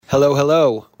Hello,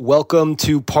 hello. Welcome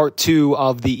to part 2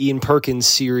 of the Ian Perkins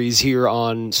series here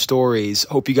on Stories.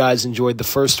 Hope you guys enjoyed the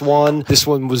first one. This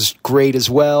one was great as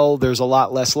well. There's a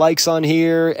lot less likes on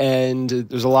here, and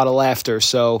there's a lot of laughter.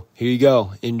 So here you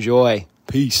go. Enjoy.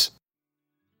 Peace.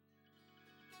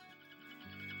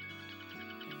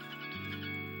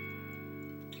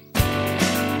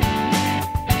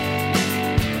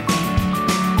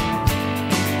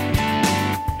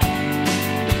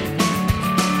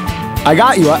 I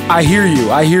got you. I hear you.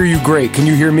 I hear you great. Can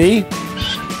you hear me?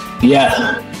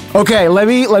 Yeah. Okay, let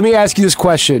me ask you this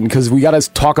question because we got to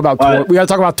talk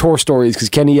about tour stories because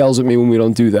Kenny yells at me when we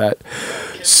don't do that.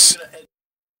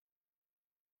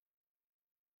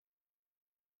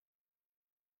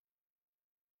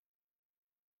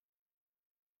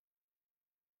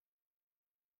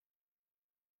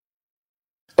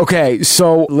 Okay,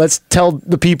 so let's tell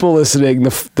the people listening,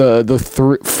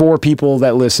 the 4 people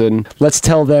that listen, let's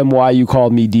tell them why you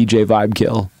called me DJ Vibe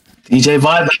Kill. DJ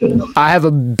Vibe Kill? I have a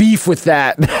beef with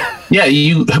that. Yeah,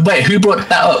 wait, who brought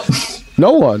that up?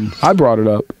 No one. I brought it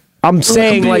up. I'm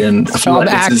saying no, there's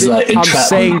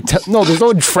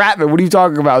no entrapment. What are you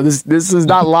talking about? This is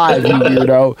not live, you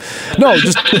weirdo. No,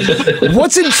 just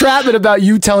what's entrapment about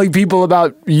you telling people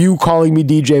about you calling me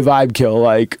DJ Vibe Kill?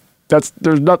 Like,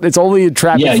 it's only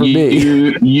entrapment for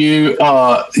me. When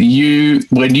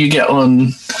you get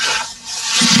on,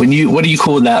 what do you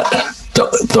call that?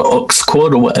 The aux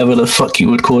cord or whatever the fuck you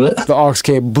would call it? The aux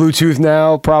cable, Bluetooth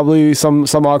now, probably some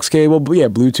aux cable, but yeah,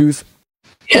 Bluetooth.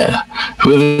 Yeah,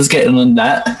 whoever's getting on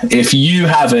that, if you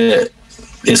have it,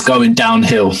 it's going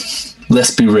downhill.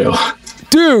 Let's be real.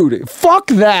 Dude, fuck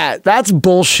that. That's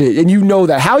bullshit, and you know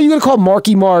that. How are you gonna call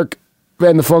Marky Mark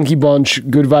and the Funky Bunch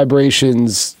Good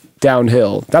Vibrations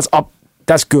downhill? That's up.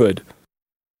 That's good.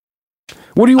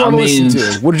 What do you want to listen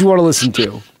to? What did you want to listen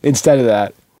to instead of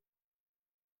that?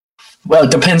 Well,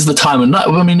 it depends the time of night.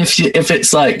 I mean, if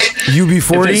it's like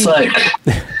UB40, if it's like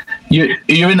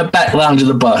you're in the back lounge of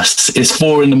the bus. It's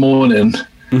 4 a.m.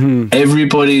 Mm-hmm.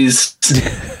 Everybody's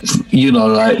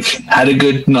like had a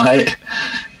good night,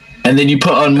 and then you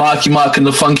put on Marky Mark and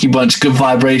the Funky Bunch Good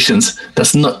Vibrations.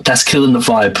 That's killing the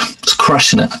vibe. It's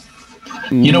crushing it.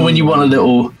 You know, when you want a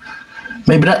little,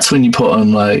 maybe that's when you put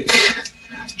on like,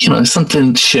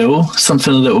 something chill,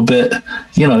 something a little bit,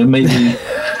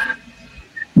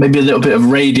 maybe a little bit of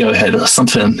Radiohead or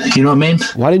something. You know what I mean?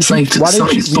 Why didn't you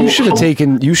should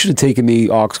have taken the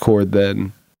aux cord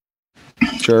then?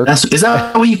 Sure. Is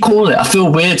that what you call it? I feel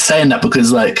weird saying that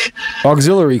because like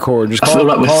auxiliary cord. Just I feel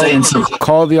like we're saying something.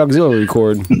 Call it the auxiliary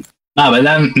cord. No, but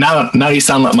then now you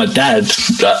sound like my dad.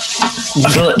 I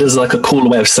feel like there's like a cooler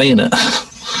way of saying it.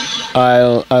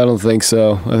 I don't think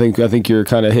so. I think you're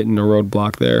kind of hitting a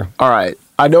roadblock there. All right.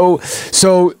 I know.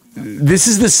 So this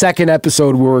is the second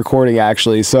episode we're recording,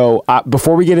 actually. So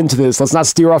before we get into this, let's not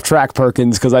steer off track,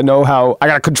 Perkins, because I know how I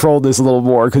got to control this a little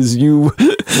more because you're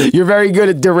very good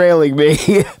at derailing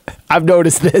me. I've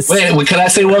noticed this. Wait, can I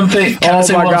say one thing?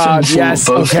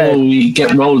 Before we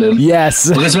get rolling? Yes.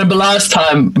 Because remember last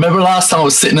time I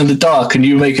was sitting in the dark and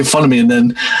you were making fun of me,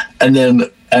 and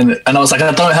I was like,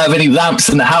 I don't have any lamps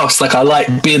in the house. Like, I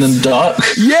like being in the dark.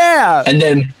 Yeah. And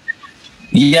then,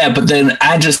 but then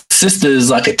Andrew's sister is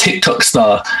like a TikTok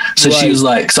star. So She was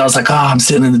like, so I was like, I'm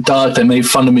sitting in the dark. They made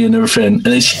fun of me and everything. And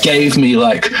then she gave me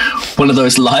like one of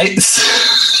those lights.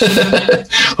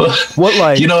 What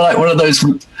light? Like one of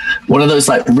those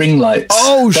like ring lights.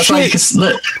 Oh, that's shit. Why you can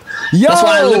look. Yo, that's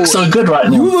why I look so good right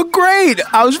now. You look great.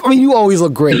 You always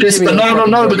look great.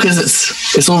 No, because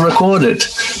it's all recorded.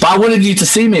 But I wanted you to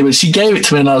see me, but she gave it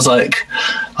to me, and I was like,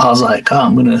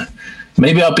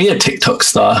 maybe I'll be a TikTok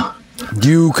star.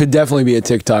 You could definitely be a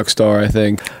TikTok star, I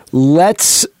think.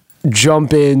 Let's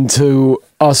jump into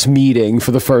us meeting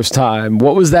for the first time.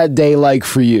 What was that day like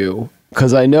for you?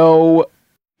 Because I know...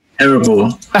 Terrible.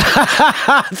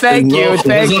 Thank you. One of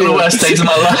the worst days of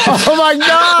my life. Oh my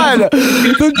God!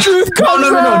 The truth comes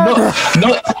out.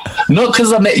 Not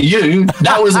because I met you.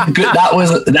 That was a good. That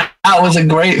was a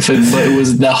great thing. But it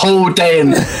was the whole day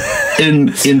in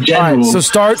general. All right, so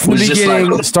start from the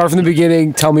beginning. Start from the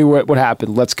beginning. Tell me what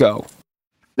happened. Let's go.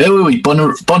 Where were we?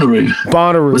 Bonnaroo.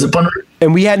 Was it Bonnaroo?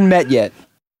 And we hadn't met yet.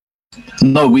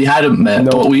 No, we hadn't met.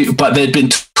 No. But there'd been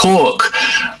talk.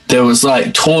 There was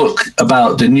like talk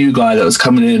about the new guy that was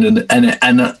coming in,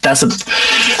 and that's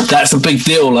a big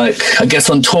deal. Like, I guess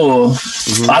on tour,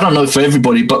 I don't know for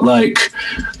everybody, but like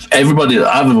everybody that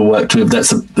I've ever worked with,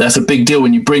 that's a big deal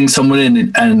when you bring someone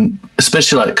in, and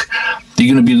especially like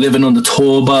you're going to be living on the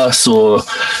tour bus, or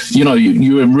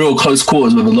you're in real close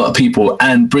quarters with a lot of people,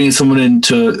 and bringing someone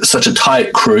into such a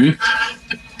tight crew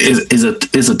is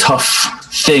a tough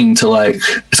thing to like,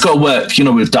 it's got to work, you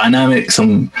know, with dynamics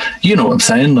and, you know what I'm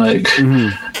saying? Like,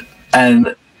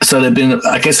 and so there've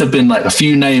been like a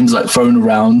few names like thrown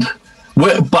around.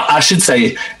 But I should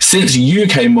say, since you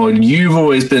came on, you've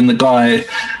always been the guy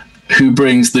who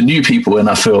brings the new people in,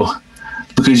 I feel,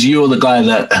 because you're the guy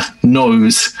that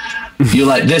knows. You're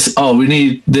like this. Oh, we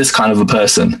need this kind of a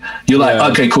person. You're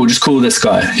like, okay, cool. Just call this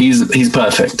guy. He's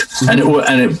perfect. And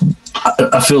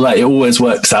I feel like it always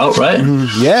works out, right?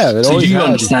 Yeah. So you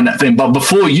understand that thing. But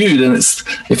before you, then it's,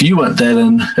 if you weren't there,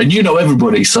 then, and you know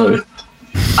everybody. So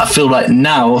I feel like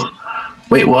now,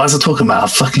 wait, what was I talking about? I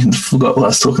fucking forgot what I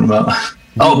was talking about.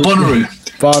 Oh,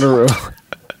 Bonnaroo.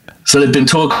 So they've been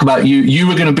talking about you. You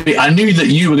were going to be, I knew that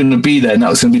you were going to be there and that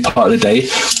was going to be part of the day.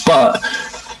 But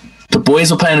the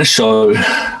boys were playing a show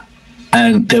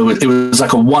and it was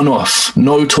like a one-off,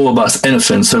 no tour bus,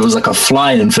 anything. So it was like a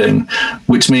fly-in thing,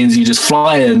 which means you just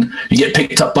fly in, you get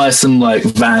picked up by some like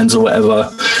vans or whatever.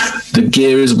 The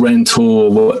gear is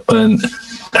rental, and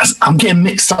I'm getting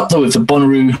mixed up though with the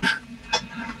Bonnaroo.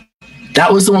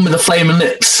 That was the one with the flaming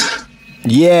lips.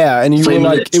 Yeah, and you were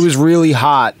like, it was really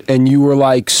hot, and you were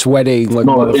like sweating. Like,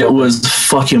 no, it was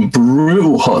fucking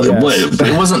brutal hot. Yes.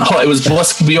 It wasn't hot. It was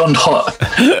beyond hot.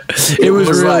 It was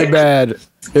really like, bad.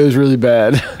 It was really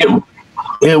bad.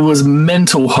 It was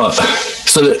mental hot.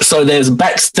 So there's a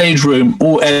backstage room,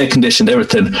 all air conditioned,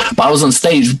 everything. But I was on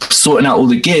stage sorting out all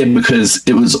the gear because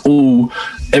it was all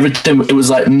everything. It was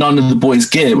like none of the boys'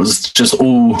 gear. It was just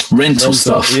all rental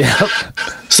stuff. Yep.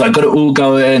 So I got it all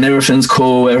going. Everything's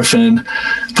cool. Everything.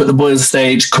 Put the boys on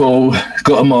stage. Cool.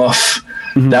 Got them off.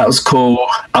 That was cool.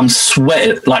 I'm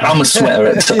sweating. Like, I'm a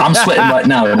sweater. I'm sweating right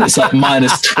now, and it's like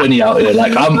minus 20 out here.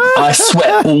 Like, I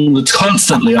sweat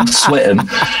constantly. I'm sweating.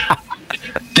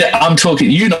 I'm talking,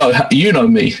 you know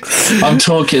me. I'm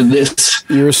talking this.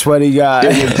 You're a sweaty guy.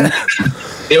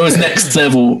 It was next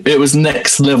level. It was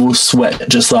next level sweat.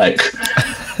 Just like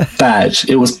bad.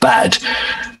 It was bad.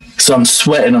 So I'm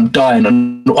sweating. I'm dying.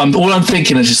 And all I'm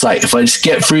thinking is just like, if I just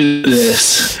get through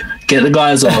this, get the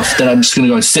guys off, then I'm just going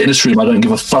to go and sit in this room. I don't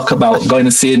give a fuck about going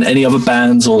and seeing any other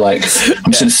bands or like,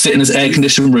 I'm just going to sit in this air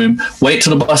conditioned room, wait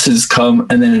till the buses come,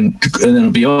 and then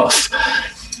it'll be off.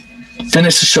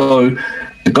 Finish the show.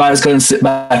 The guys go and sit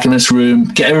back in this room,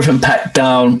 get everything packed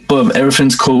down, boom,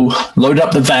 everything's cool, load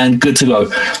up the van, good to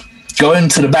go. Go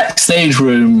into the backstage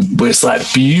room where it's like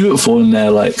beautiful in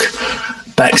there, like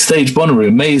backstage Bonnaroo,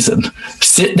 amazing.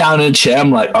 Sit down in a chair,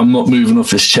 I'm like, I'm not moving off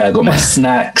this chair. I got my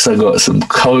snacks, I got some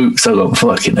Cokes, I got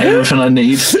fucking everything I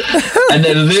need. And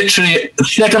then literally, the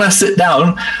second I sit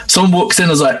down, someone walks in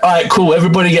and is like, all right, cool,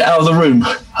 everybody get out of the room.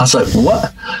 I was like,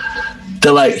 what?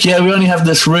 They're like, yeah, we only have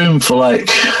this room for like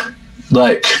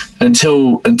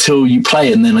until you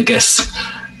play, and then I guess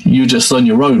you're just on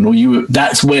your own, or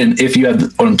that's when, if you had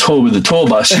on tour with the tour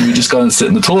bus, you would just go and sit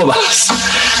in the tour bus.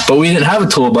 But we didn't have a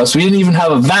tour bus, we didn't even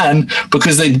have a van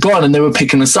because they'd gone and they were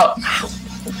picking us up.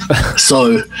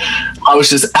 So I was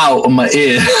just out on my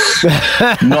ear.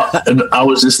 I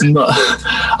was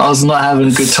not having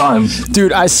a good time.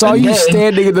 Dude, I saw you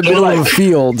standing in the middle of a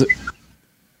field.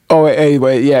 Oh,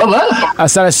 wait, yeah. Oh, I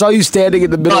said I saw you standing in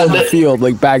the middle of the field,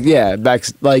 like back,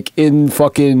 like in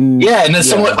fucking... Yeah, and then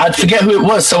someone, I forget who it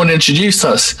was, someone introduced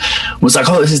us, was like,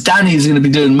 oh, this is Danny, he's going to be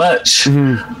doing merch.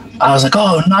 I was like,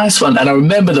 oh, nice one. And I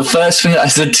remember the first thing I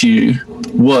said to you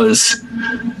was,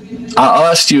 I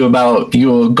asked you about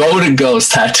your Golden Girls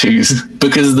tattoos,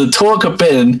 because the talk had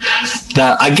been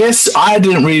that, I guess I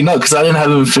didn't really know because I didn't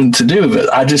have anything to do with it.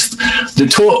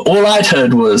 All I'd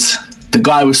heard was the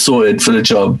guy was sorted for the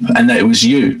job and that it was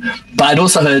you. But I'd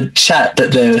also heard chat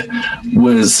that there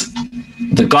was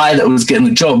the guy that was getting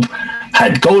the job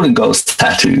had Golden Girls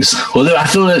tattoos. Although I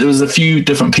feel like there was a few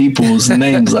different people's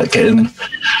names like getting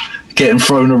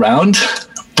thrown around.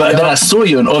 But then I saw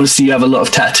you, and obviously you have a lot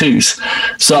of tattoos.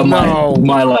 So my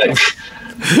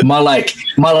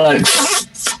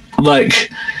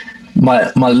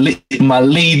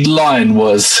lead line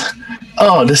was,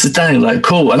 oh, this is Danny, like,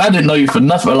 cool. And I didn't know you for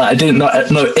nothing. Like, I didn't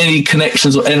know any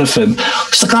connections or anything. I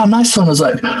was like, oh, nice one. I was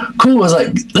like, cool. I was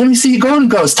like, let me see your Golden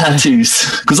Girls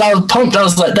tattoos. Because I was pumped. I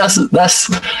was like, that's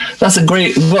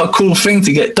what a cool thing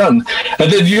to get done.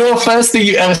 And then your first thing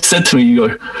you ever said to me, you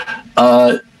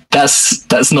go,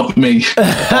 that's not me.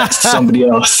 That's somebody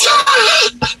else.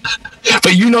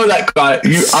 But you know that guy.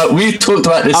 We talked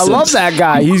about this. I love that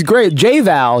guy. He's great.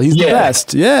 J-Val. He's the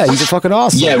best. Yeah, he's a fucking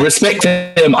awesome. Yeah, respect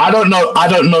him. I don't know.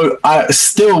 I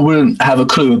still wouldn't have a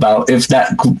clue about if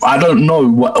that. I don't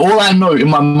know. All I know in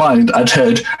my mind, I'd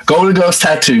heard Golden Girls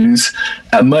tattoos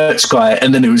at Merch Guy,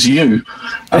 and then it was you.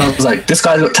 And I was like, this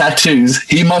guy's got tattoos.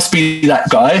 He must be that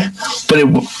guy. But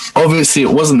obviously,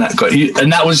 it wasn't that guy.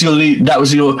 And that was your lead. That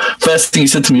was your first thing you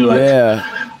said to me. Like,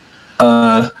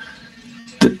 yeah.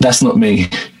 That's not me.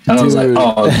 And I was like,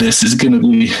 oh, this is gonna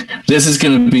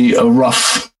be a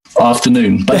rough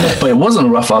afternoon. But it wasn't a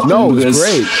rough afternoon. No, it was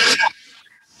great.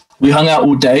 We hung out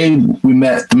all day. We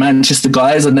met the Manchester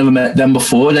guys. I'd never met them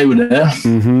before. They were there.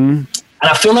 Mm-hmm. And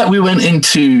I feel like we went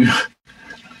into,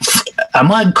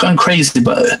 am I going crazy?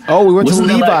 But we went to the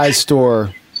Levi's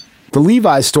store. The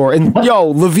Levi's store. And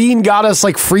Levine got us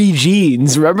like free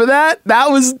jeans. Remember that?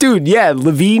 That was, dude, yeah.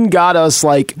 Levine got us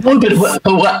like. No,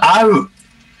 but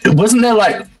wasn't there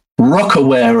like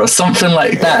Rockaware or something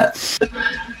like that?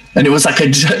 And it was like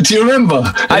do you remember?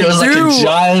 And it was like a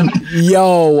giant.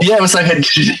 Yeah, it was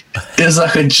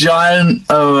like a giant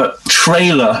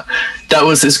trailer that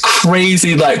was this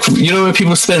crazy, like, you know, where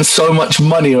people spend so much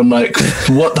money on, like,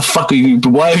 what the fuck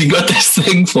why have you got this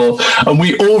thing for? And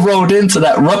we all rolled into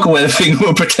that Rockaware thing. We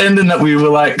were pretending that we were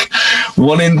like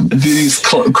wanting these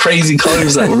crazy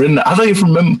clothes that were in there. I don't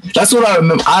even remember. That's what I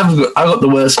remember. I got the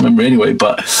worst memory anyway,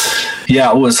 but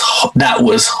yeah, that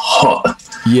was hot.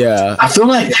 Yeah. I feel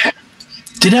like,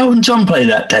 did Elton John play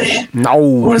that day? No.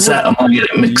 Or is that, am I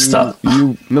getting mixed up?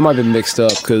 It might have been mixed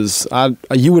up because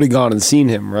you would have gone and seen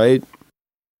him, right?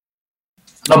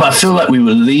 No, but I feel like we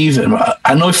were leaving.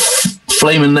 I know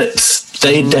Flaming Lips,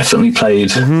 they definitely played.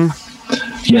 Mm-hmm.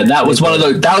 Yeah, that was one of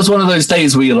those. That was one of those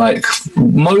days where you're like,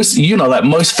 most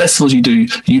festivals you do,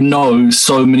 you know,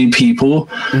 so many people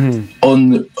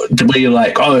on the way you're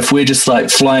like, oh, if we're just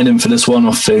like flying in for this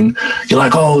one-off thing, you're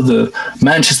like, oh, the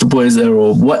Manchester Boys there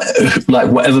or what, like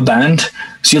whatever band.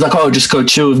 So you're like, oh, just go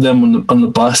chill with them on the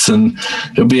bus and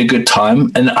it'll be a good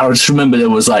time. And I just remember there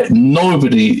was like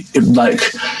nobody,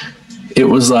 it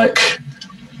was like,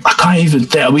 I can't even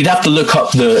think. We'd have to look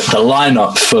up the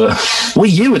lineup for what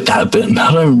year would that have been?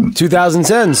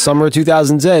 2010, summer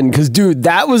 2010. Because, dude,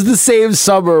 that was the same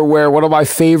summer where one of my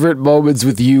favorite moments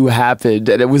with you happened,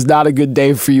 and it was not a good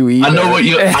day for you either. I know what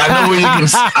you're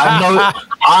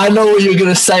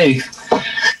gonna say.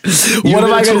 What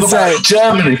am I going to say?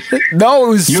 Germany. No, it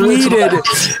was Sweden.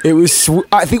 It was.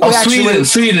 I think.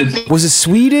 Sweden. Was it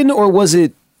Sweden or was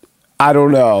it? I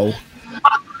don't know.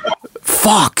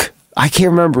 Fuck. I can't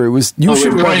remember. It was. It was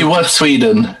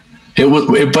Sweden. It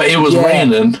was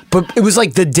raining. But it was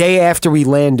like the day after we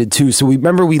landed too. So we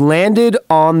landed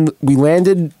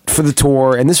for the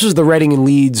tour, and this was the Reading and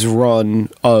Leeds run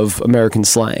of American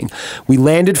Slang. We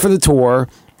landed for the tour,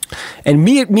 and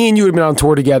me and you had been on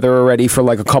tour together already for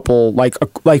like a couple, like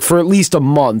for at least a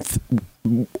month,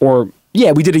 or.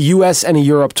 Yeah, we did a U.S. and a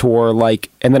Europe tour,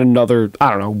 and then another. I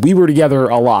don't know. We were together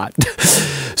a lot.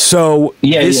 So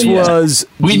this was.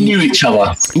 We knew each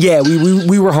other. Yeah,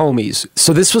 we were homies.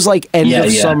 So this was like end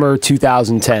of summer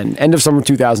 2010. End of summer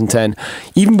 2010.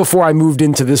 Even before I moved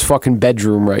into this fucking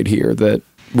bedroom right here that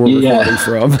we're recording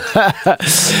from.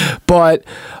 But.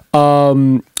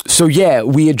 So yeah,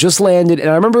 we had just landed, and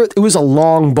I remember it was a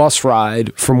long bus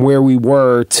ride from where we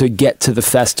were to get to the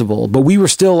festival. But we were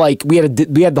still we had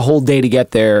the whole day to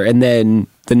get there, and then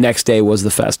the next day was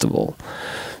the festival.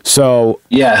 So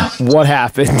what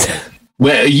happened?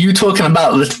 Where are you talking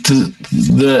about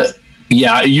the?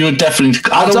 Yeah, you're definitely.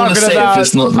 I don't want to say if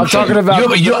it's not. I'm talking about.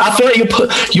 I feel like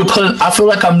you're putting. I feel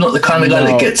like I'm not the kind of guy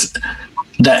that gets.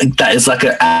 That is like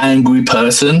an angry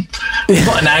person.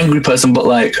 Not an angry person, but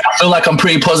I feel like I'm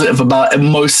pretty positive about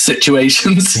most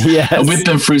situations. Yes. And we've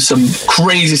been through some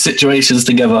crazy situations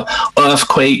together.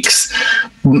 Earthquakes,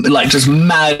 just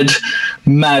mad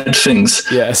things.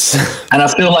 Yes. And I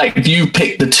feel like you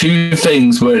picked the two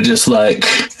things where just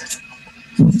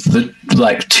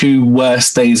the two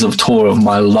worst days of tour of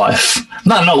my life.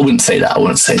 No, I wouldn't say that.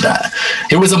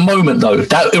 It was a moment though.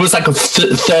 It was like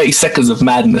 30 seconds of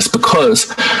madness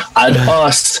because I'd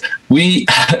asked. We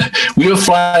were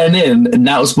flying in, and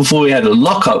that was before we had a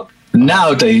lockup.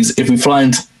 Nowadays, if we fly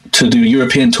into to do a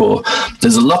European tour,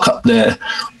 there's a lockup there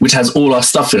which has all our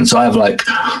stuff in. So I have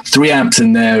 3 amps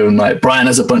in there, and Brian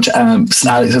has a bunch of amps,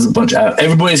 Alex has a bunch of amps.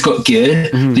 Everybody's got gear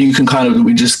that you can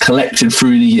we just collected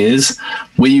through the years,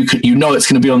 where it's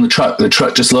going to be on the truck. The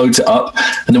truck just loads it up,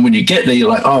 and then when you get there, you're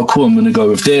like, oh cool, I'm going to go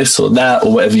with this or that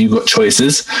or whatever. You've got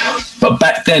choices. But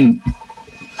back then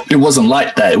it wasn't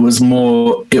like that. It was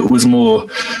more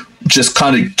just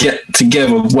kind of get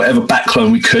together whatever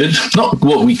backline we could. Not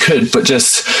what we could, but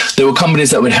just there were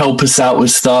companies that would help us out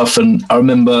with stuff. And I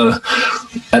remember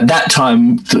at that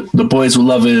time, the boys were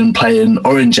loving playing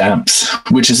Orange Amps,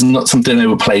 which is not something they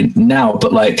would play now.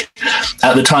 But like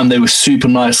at the time, they were super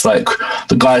nice. Like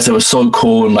the guys, they were so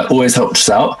cool and like always helped us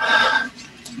out.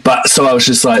 But so I was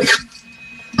just like,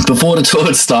 before the tour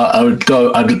would start,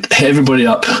 I'd hit everybody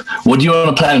up. What do you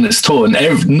want to play on this tour?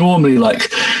 And normally,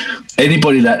 like,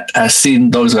 anybody that has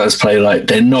seen those guys play, like,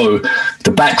 they know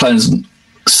the backlines,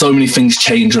 so many things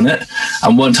change on it.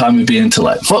 And one time we'd be into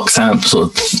like Vox amps,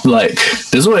 or like,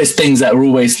 there's always things that are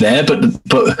always there, but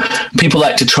people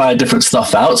like to try different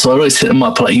stuff out. So I always hit them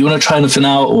up, like, you want to try anything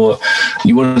out, or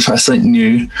you want to try something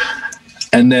new?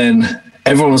 And then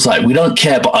everyone was like, we don't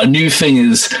care, but our new thing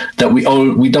is that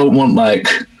we don't want like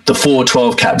the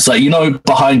 412 cabs, like, you know,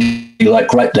 behind you,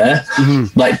 like right there,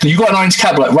 like you got an orange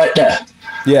cab, like right there.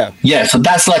 Yeah. So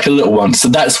that's like a little one. So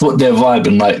that's what they're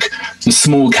vibing, like the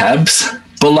small cabs.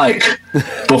 But like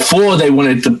before, they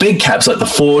wanted the big cabs, like the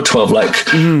 412, like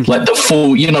the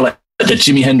full, you know, like the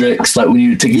Jimi Hendrix, like when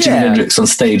you take Jimi Hendrix on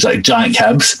stage, like giant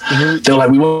cabs. They're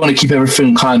like, we want to keep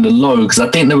everything kind of low, because I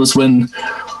think there was when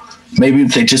maybe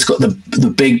they just got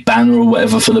the big banner or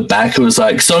whatever for the back. It was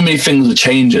like so many things were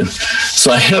changing.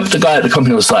 So I hit up the guy at the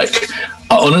company. I was like,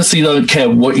 I honestly don't care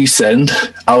what you send.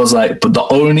 I was like, but the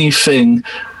only thing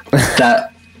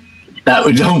that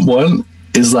we don't want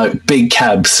is like big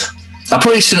cabs. I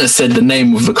probably shouldn't have said the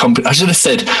name of the company. I should have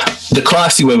said the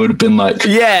classy way would have been like,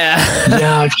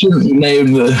 I shouldn't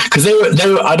name because they were.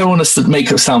 I don't want to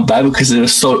make it sound bad, because they were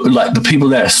so, like, the people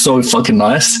there are so fucking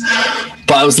nice.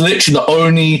 But I was literally, the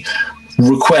only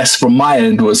request from my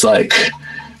end was like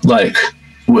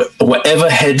whatever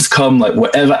heads come, like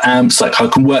whatever amps, like I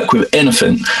can work with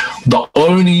anything. The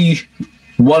only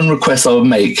one request I would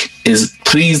make is,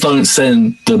 please don't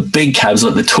send the big cabs,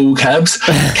 like the tall cabs.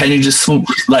 Can you just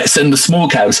like send the small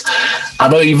cabs? I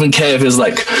don't even care if it's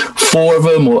like 4 of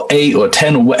them or 8 or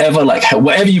 10 or whatever, like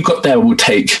whatever you've got there will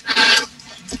take.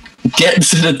 Get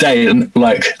to the day, and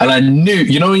I knew,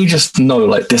 you know, when you just know,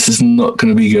 like, this is not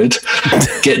going to be good.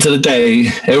 Get to the day,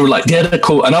 they were like, yeah, they're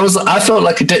cool. And I felt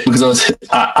like a dick, because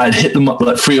I'd hit them up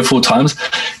like 3 or 4 times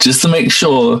just to make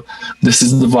sure this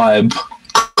is the vibe.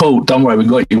 Cool, don't worry, we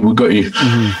got you.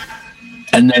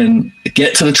 And then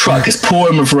get to the truck, it's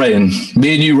pouring with rain.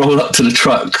 Me and you roll up to the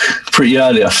truck pretty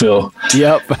early, I feel.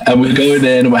 Yep. And we're going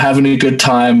in, and we're having a good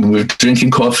time, we're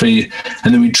drinking coffee,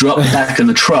 and then we drop back in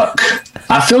the truck.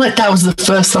 I feel like that was the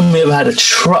first time we ever had a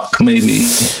truck, maybe,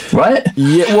 right?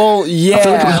 Yeah, well, yeah. I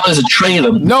feel like it was a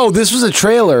trailer. No, this was a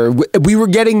trailer. We were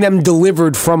getting them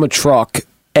delivered from a truck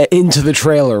into the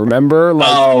trailer, remember? Like,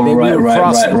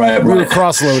 right. We were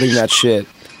cross-loading that shit.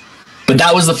 But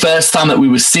that was the first time that we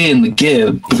were seeing the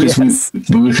gear,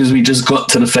 because we just got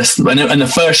to the festival. And the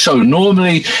first show,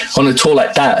 normally on a tour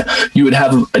like that, you would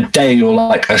have a day or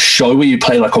like a show where you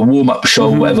play like a warm-up show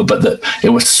or whatever, but it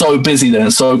was so busy then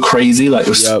and so crazy, like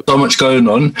there was so much going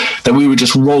on, that we were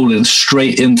just rolling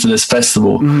straight into this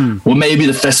festival. Or maybe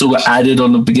the festival got added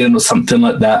on the beginning or something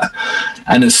like that.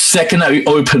 And the second that we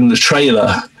opened the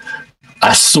trailer,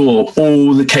 I saw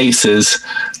all the cases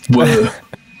were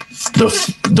the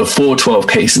 412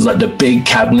 cases, like the big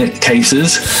cabinet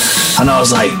cases, and I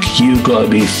was like, you've got to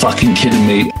be fucking kidding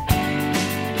me.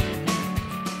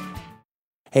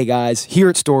 Hey guys, here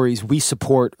at Stories, we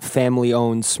support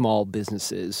family-owned small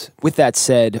businesses. With that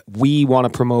said, we want to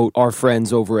promote our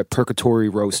friends over at Purgatory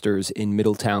Roasters in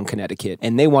Middletown, Connecticut,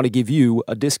 and they want to give you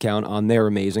a discount on their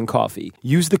amazing coffee.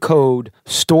 Use the code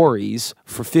STORIES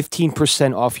for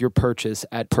 15% off your purchase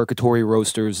at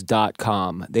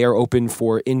purgatoryroasters.com. They are open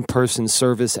for in-person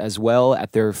service as well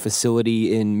at their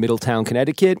facility in Middletown,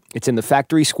 Connecticut. It's in the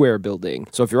Factory Square building.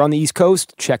 So if you're on the East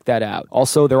Coast, check that out.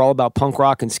 Also, they're all about punk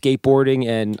rock and skateboarding,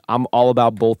 and I'm all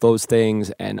about both those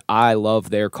things, and I love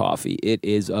their coffee. It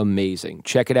is amazing.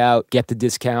 Check it out. Get the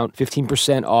discount.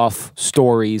 15% off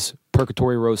Stories,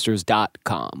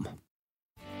 purgatoryroasters.com.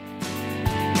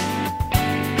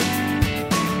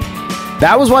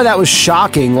 That was why that was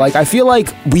shocking. Like, I feel like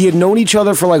we had known each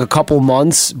other for like a couple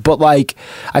months, but like,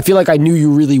 I feel like I knew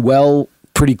you really well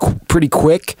pretty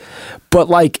quick. But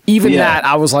like, even that,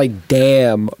 I was like,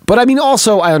 damn. But I mean,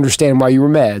 also, I understand why you were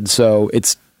mad. So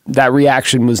that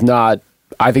reaction was not.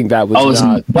 I think that was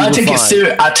not. But I take it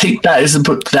serious. I take that as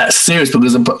that serious,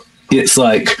 because it's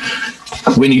like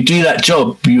when you do that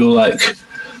job, you're like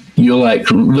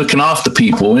looking after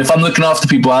people. And if I'm looking after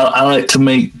people, I like to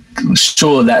make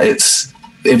sure that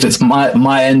if it's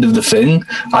my end of the thing,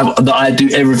 that I do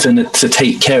everything to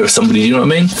take care of somebody. You know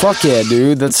what I mean? Fuck yeah,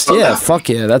 dude. Fuck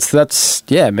yeah. That's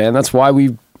yeah, man. That's why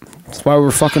we That's why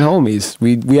we're fucking homies.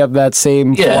 We have that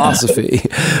same philosophy.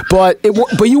 But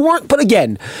you weren't. But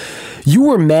again, you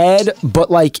were mad. But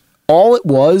like all it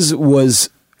was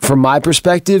from my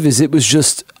perspective is it was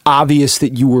just obvious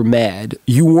that you were mad.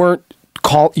 You weren't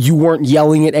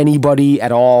yelling at anybody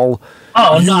at all.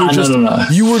 Oh, no.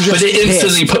 You were just. But it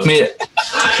instantly put me.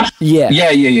 Yeah.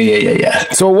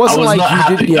 So it wasn't like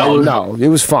you did. Yeah, no, it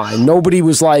was fine. Nobody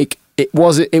was like. It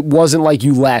wasn't like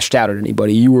you lashed out at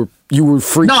anybody. You were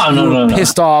freaked. No.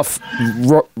 Pissed off,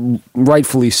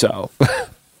 rightfully so.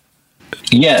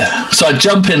 Yeah. So I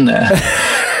jump in there,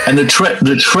 and the trailer.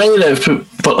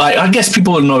 But like, I guess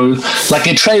people will know. Like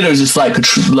a trailer is just like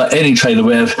like any trailer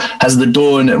where it has the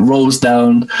door and it rolls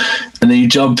down, and then you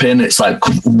jump in. It's like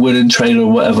wooden trailer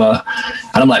or whatever.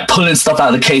 And I'm like pulling stuff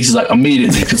out of the cases like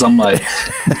immediately because I'm like,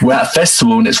 we're at a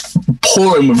festival and it's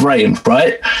pouring with rain,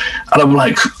 right? And I'm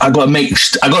like, I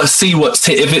gotta see what's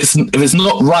hit. If it's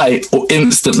not right or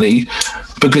instantly,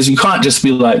 because you can't just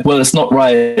be like, well, it's not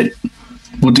right,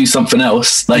 we'll do something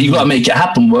else. Like you gotta make it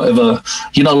happen, whatever.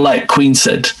 You know, like Queen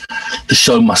said, the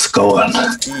show must go on.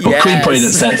 Yes. Well, Queen probably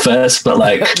didn't say it first, but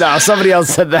like no, somebody else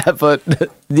said that, but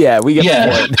yeah, we get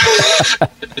the point.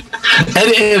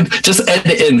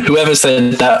 edit in whoever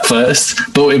said that first.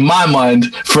 But in my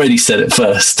mind, Freddie said it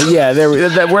first. Yeah,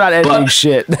 we're not editing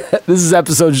shit. This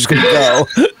episode just gonna go.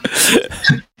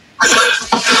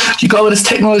 You got all this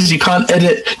technology, you can't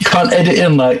edit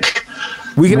in like.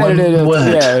 We can edit it.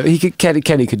 Yeah, he could.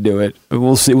 Kenny could do it.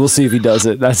 We'll see. We'll see if he does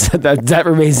it. That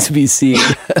remains to be seen.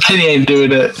 Kenny ain't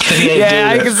doing it.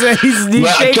 I can say he's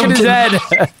shaking his head.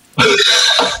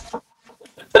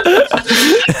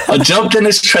 I jumped in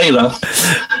this trailer,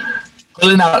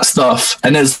 pulling out stuff,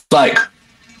 and there's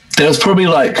probably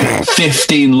like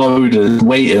 15 loaders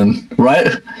waiting, right?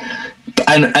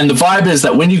 And the vibe is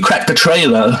that when you crack the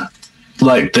trailer,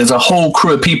 like there's a whole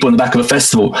crew of people in the back of a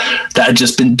festival that had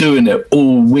just been doing it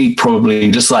all week,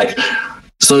 probably just like.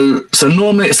 So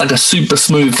normally it's like a super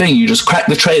smooth thing. You just crack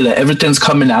the trailer, everything's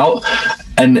coming out,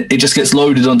 and it just gets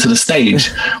loaded onto the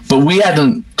stage. But we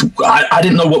hadn't. I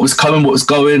didn't know what was coming, what was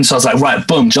going. So I was like, right,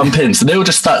 boom, jump in. So they would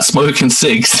just start smoking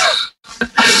cigs. And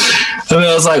then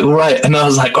I was like, right. And I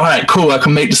was like, all right, cool, I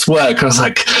can make this work. I was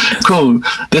like, cool,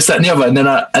 this, that, and the other. And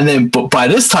then, but by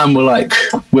this time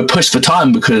we're pushed for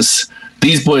time because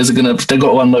these boys they got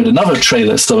to unload another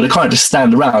trailer, so they can't just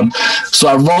stand around. So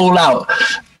I roll out,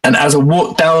 and as I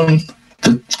walk down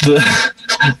the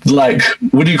like,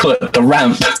 what do you call it? The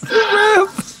ramp.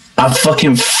 I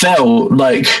fucking fell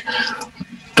like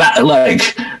that,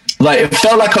 like it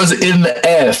felt like I was in the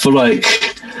air for like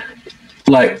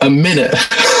a minute.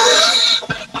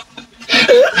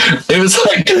 It was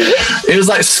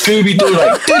like Scooby-Doo,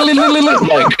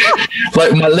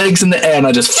 like my legs in the air, and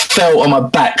I just fell on my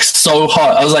back so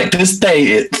hard. I was like, this day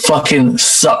it fucking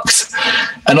sucks.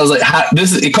 And I was like,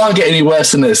 it can't get any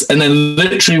worse than this. And then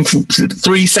literally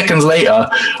 3 seconds later,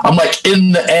 I'm like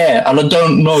in the air and I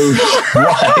don't know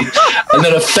why. And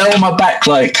then I fell on my back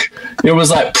like it was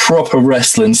like proper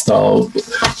wrestling style.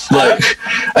 Like,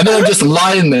 and then I'm just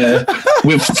lying there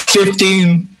with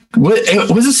 15.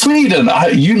 Was it Sweden?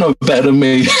 You know better than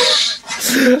me.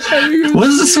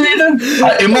 Was it Sweden?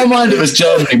 In my mind, it was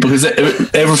Germany because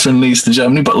everything leads to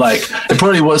Germany, but like it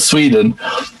probably was Sweden.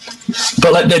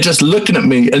 But like they're just looking at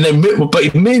me, and then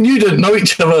but me and you didn't know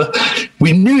each other.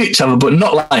 We knew each other, but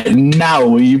not like now,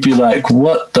 where you'd be like,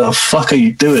 "What the fuck are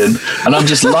you doing?" And I'm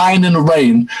just lying in the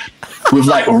rain with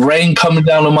like rain coming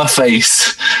down on my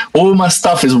face. All my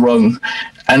stuff is wrong,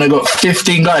 and I got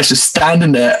 15 guys just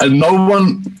standing there, and no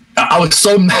one. I was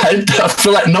so mad. I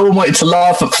feel like no one wanted to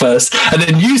laugh at first, and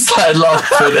then you started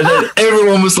laughing, and then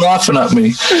everyone was laughing at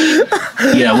me.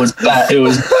 Yeah, it was bad. It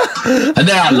was, and then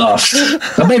I laughed.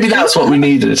 And maybe that's what we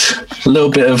needed—a little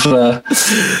bit of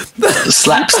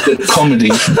slapstick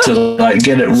comedy to like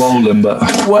get it rolling. But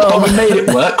we made it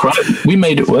work, right? We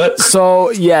made it work.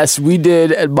 So yes, we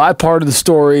did. And my part of the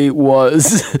story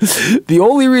was the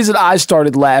only reason I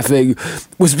started laughing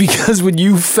was because when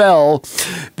you fell,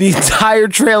 the entire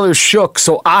trailer shook,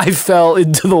 so I fell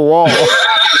into the wall.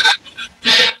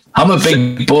 I'm a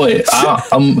big boy.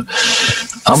 I'm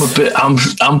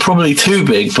probably too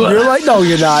big, but you're like, no,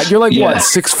 you're not. You're like what?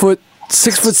 6 foot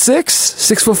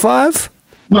 6'5"?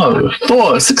 No,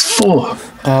 6'4".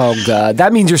 Oh God,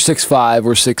 that means you're 6'5"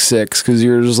 or 6'6" because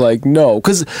you're just like no.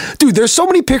 Because dude, there's so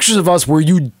many pictures of us where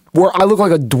I look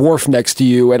like a dwarf next to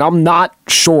you, and I'm not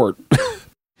short.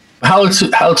 How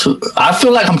to? I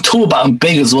feel like I'm tall, but I'm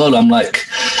big as well. I'm like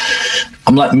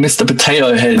Mr.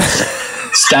 Potato Head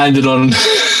standing on.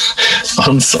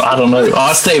 I don't know.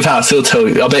 Ask Dave House, he'll tell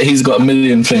you. I bet he's got a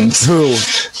million things. Who?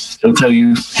 He'll tell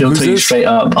you this? straight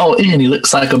up. Oh, Ian, he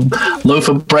looks like a loaf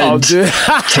of bread taped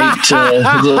to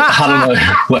I don't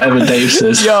know, whatever Dave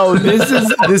says. Yo,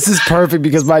 this is perfect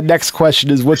because my next question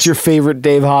is, what's your favorite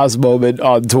Dave Haas moment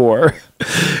on tour?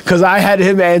 Because I had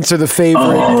him answer the favorite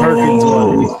Perkins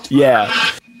one. Yeah.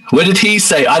 What did he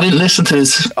say? I didn't listen to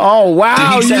his. Oh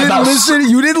wow! You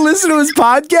didn't listen to his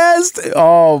podcast?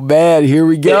 Oh man, here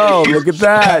we go. Look at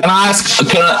that. Can I ask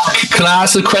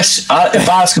a question? If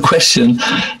I ask a question,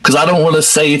 because I don't want to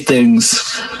say things.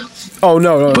 Oh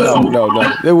no.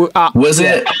 Was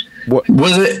it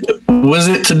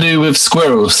to do with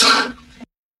squirrels?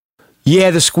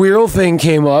 Yeah, the squirrel thing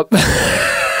came up.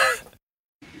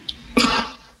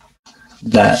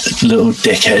 That little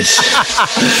dickhead.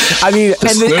 I mean,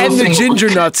 and the ginger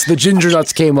nuts. The ginger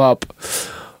nuts came up.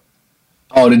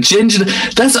 Oh, the ginger.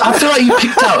 I feel like you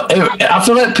picked out. I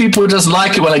feel like people just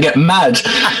like it when I get mad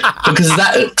because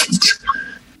that.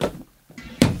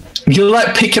 You're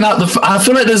like picking out I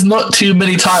feel like there's not too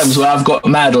many times where I've got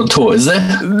mad on tour, is there?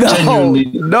 No.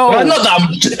 Well, not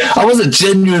that I wasn't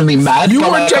genuinely mad. You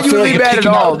weren't genuinely mad at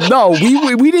all. No,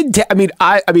 we didn't.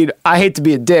 I hate to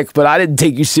be a dick, but I didn't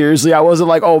take you seriously. I wasn't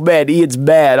like, oh man, Ian's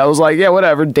mad. I was like, yeah,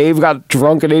 whatever. Dave got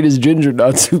drunk and ate his ginger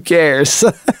nuts. Who cares?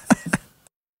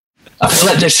 I feel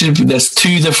like there's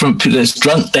two different. There's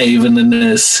drunk Dave, and then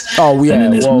there's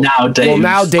now Dave. Well,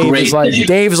 now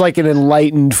Dave's like an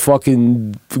enlightened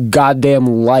fucking goddamn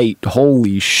light.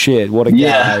 Holy shit! What a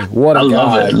guy! What a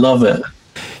guy! Love it.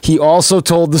 He also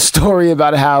told the story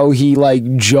about how he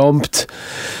like jumped.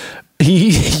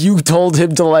 You told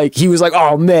him to like, he was like,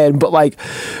 oh man, but like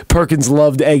Perkins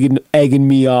loved egging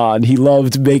me on. He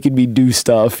loved making me do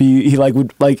stuff. He like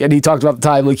would like, and he talked about the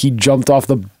time like he jumped off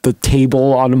the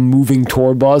table on a moving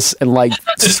tour bus and like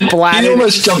splatted. He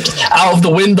almost jumped out of the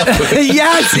window.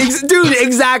 Yes, dude,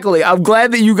 exactly. I'm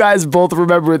glad that you guys both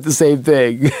remember it the same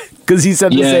thing because he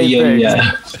said the same thing.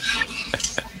 Yeah.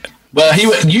 Well,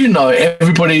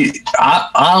 everybody.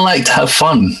 I like to have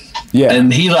fun. Yeah,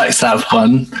 and he likes to have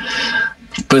fun,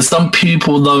 but some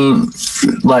people don't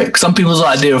like. Some people's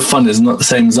idea of fun is not the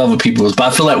same as other people's.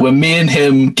 But I feel like when me and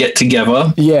him get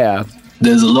together,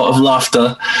 there's a lot of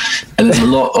laughter and there's a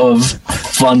lot of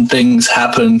fun things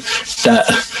happen. That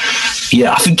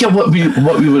I forget what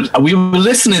we were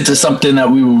listening to something that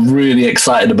we were really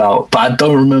excited about, but I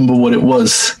don't remember what it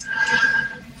was.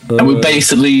 And we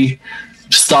basically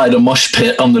started a mosh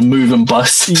pit on the moving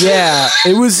bus. Yeah,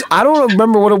 it was. I don't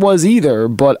remember what it was either,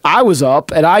 but I was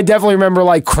up, and I definitely remember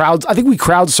like crowds. I think we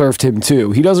crowd surfed him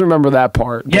too. He doesn't remember that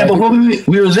part. Yeah, but when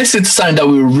we were listening to something that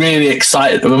we were really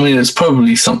excited. I mean, it's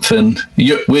probably something.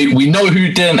 We know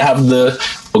who didn't have the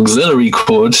auxiliary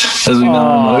cord, as we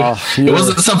now know. It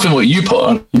wasn't something what you put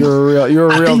on. You're a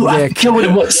real dick. I think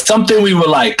it was something we were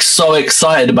like so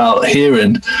excited about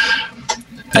hearing.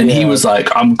 And he was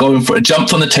like, I'm going for a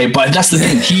jump on the tape. But that's the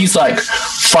thing. He's like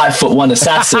 5'1"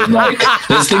 assassin. Like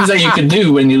there's things that you can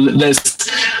do when there's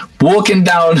walking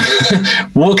down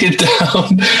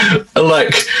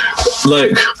like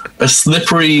a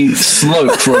slippery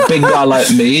slope for a big guy like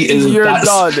me. If you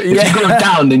go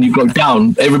down, then you go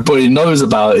down. Everybody knows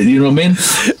about it. You know what I mean?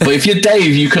 But if you're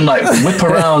Dave, you can like whip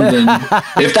around. And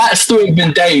if that story had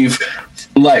been Dave,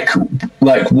 like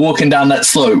walking down that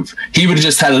slope, he would have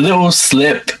just had a little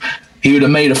slip. He would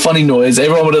have made a funny noise.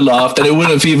 Everyone would have laughed, and it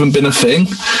wouldn't have even been a thing.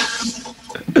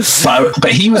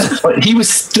 But he was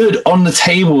stood on the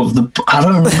table of the. I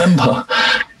don't remember.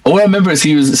 All I remember is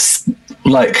he was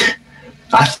like.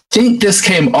 I think this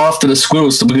came after the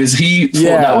squirrel stuff because he thought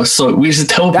that was so. We should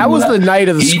tell people that was the night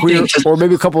of the squirrel, or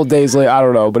maybe a couple of days later. I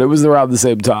don't know, but it was around the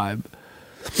same time.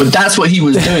 But that's what he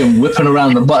was doing, whipping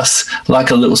around the bus like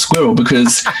a little squirrel,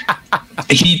 because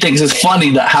he thinks it's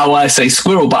funny that how I say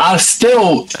squirrel. But I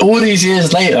still, all these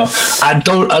years later, I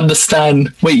don't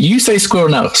understand. Wait, you say squirrel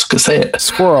now? Say it.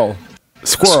 Squirrel.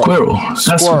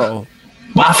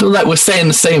 I feel like we're saying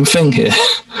the same thing here.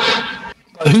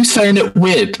 Who's saying it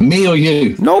weird? Me or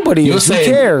you? Nobody. Who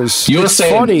cares? You're it's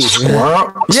saying funny.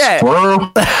 Squirrel.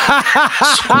 Squirrel.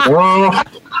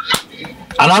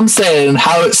 And I'm saying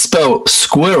how it's spelled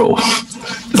squirrel.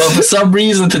 But for some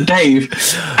reason to Dave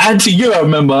and to you, I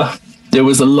remember there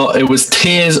was it was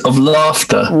tears of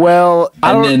laughter. Well,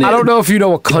 I don't know if you know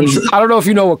what country. I don't know if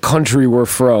you know what country we're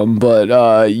from, but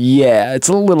it's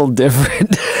a little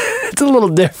different. It's a little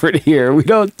different here. We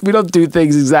don't do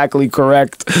things exactly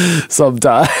correct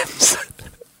sometimes.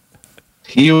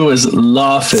 He was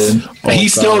laughing. He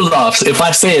still laughs. If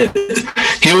I say it,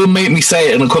 he will make me say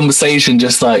it in a conversation.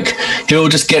 Just like he'll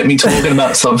just get me talking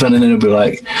about something, and then he'll be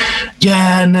like,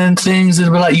 "Yeah," and then things, and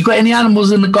he'll be like, "You got any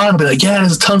animals in the garden?" I'll be like, "Yeah,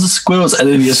 there's tons of squirrels," and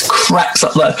then he just cracks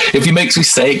up. Like if he makes me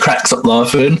say it, cracks up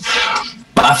laughing.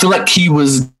 But I feel like he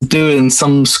was doing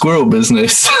some squirrel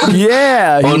business.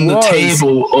 Yeah, on the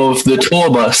table of the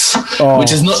tour bus,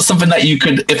 which is not something that you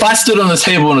could. If I stood on the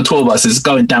table on a tour bus, it's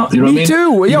going down. You know what I mean? Me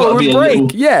too. Yeah, it would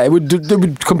break. Yeah, it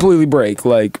would completely break.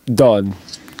 Like done.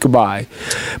 Goodbye.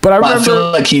 But I remember. I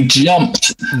feel like he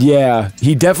jumped. Yeah,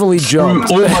 he definitely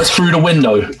jumped almost through the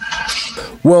window.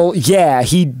 Well, yeah,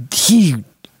 he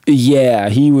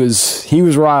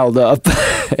was riled up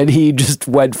and he just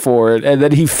went for it, and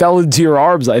then he fell into your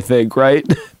arms, I think, right?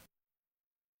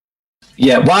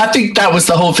 Yeah, well, I think that was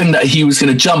the whole thing, that he was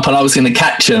going to jump and I was going to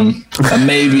catch him, and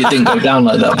maybe it didn't go down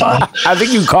like that. But I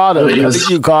think you caught him. I think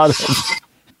you caught him.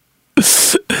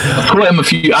 I caught him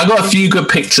I got a few good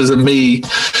pictures of me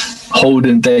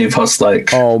holding Dave Huss.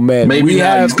 Like, oh man, maybe we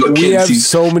have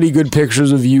so many good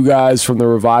pictures of you guys from the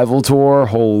Revival tour.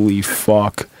 Holy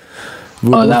fuck.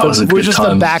 That was a good time. Just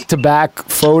the back-to-back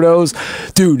photos.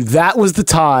 Dude, that was the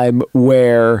time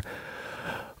where,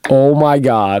 oh my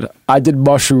God, I did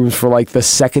mushrooms for like the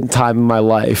second time in my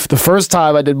life. The first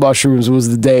time I did mushrooms was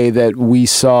the day that we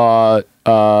saw,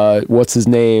 what's his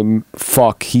name?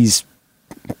 Fuck, he's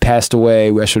passed away.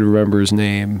 I should remember his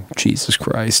name. Jesus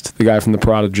Christ. The guy from The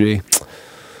Prodigy.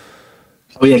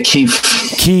 Oh yeah,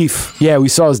 Keith. Yeah, we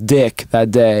saw his dick that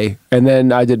day, and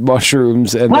then I did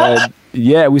mushrooms, and then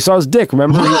yeah, we saw his dick.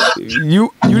 Remember,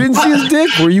 you didn't see his dick?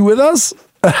 Were you with us?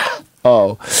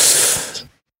 Oh,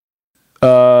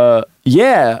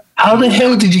 yeah. How the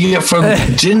hell did you get from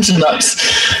Ginger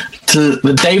Nuts to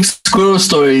the Dave Squirrel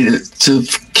story to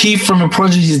Keith from The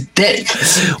Prodigy's dick?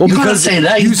 Well, you because say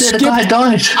that the guy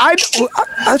died.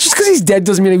 Just because he's dead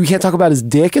doesn't mean we can't talk about his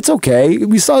dick. It's okay.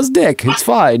 We saw his dick. It's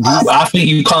fine. I think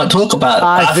you can't talk about it.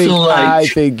 I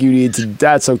think you need to.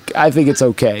 That's okay. I think it's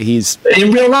okay. He's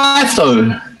in real life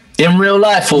though. In real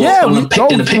life, or in a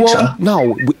picture? Well,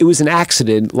 no, it was an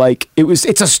accident. Like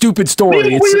it's a stupid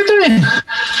story. What are you doing?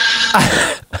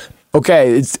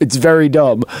 Okay, it's very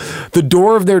dumb. The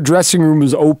door of their dressing room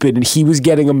was open, and he was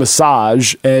getting a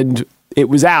massage, and it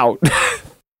was out.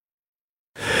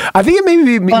 I think it may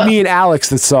be me and Alex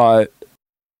that saw it,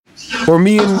 or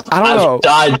me and I don't know.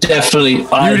 I definitely.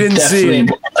 You didn't see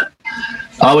it.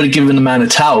 I would have given the man a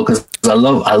towel because I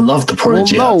love The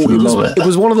Prodigy. Well, no, it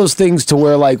was one of those things to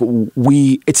where like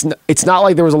it's not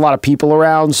like there was a lot of people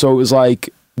around, so it was like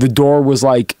the door was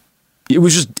like it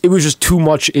was just too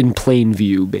much in plain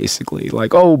view, basically.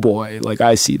 Like, oh boy, like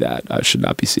I see that. I should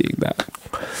not be seeing that.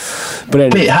 But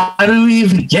anyway, wait, how do we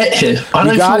even get here? I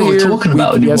don't know what we're talking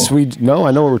about anymore. Yes, no,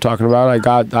 I know what we're talking about. I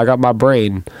got my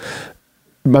brain.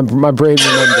 My brain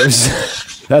remembers.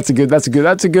 That's a good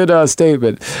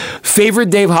statement. Favorite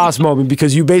Dave Haas moment,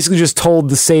 because you basically just told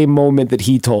the same moment that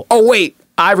he told. Oh wait,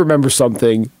 I remember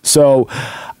something. So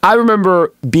I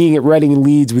remember being at Reading and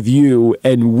Leeds with you,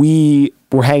 and we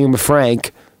were hanging with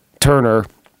Frank Turner,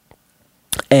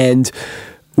 and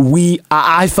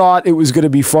I thought it was going to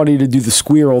be funny to do the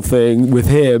squirrel thing with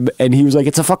him, and he was like,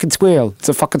 it's a fucking squirrel,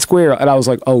 and I was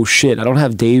like, oh shit, I don't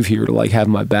have Dave here to like have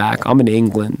my back. I'm in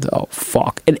England. Oh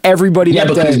fuck. And everybody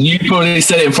because you probably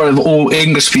said it in front of all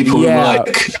English people.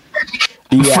 Yes.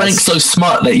 Frank's so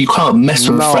smart that you can't mess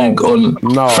with Frank.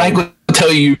 Frank will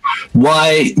tell you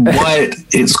why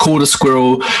it's called a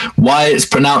squirrel, why it's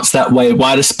pronounced that way,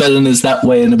 why the spelling is that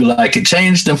way, and they'll be like, it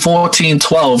changed in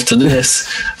 1412 to this.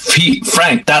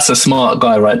 Frank, that's a smart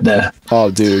guy right there.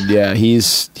 Oh, dude, yeah,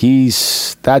 he's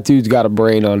that dude's got a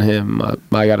brain on him.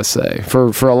 I gotta say, for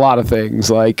a lot of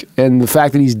things, like, and the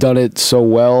fact that he's done it so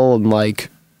well and like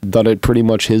done it pretty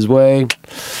much his way,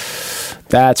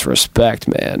 that's respect,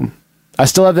 man. I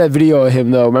still have that video of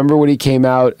him, though. Remember when he came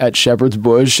out at Shepherd's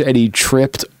Bush and he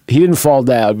tripped? He didn't fall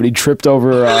down, but he tripped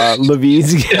over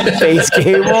Levine's face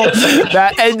cable.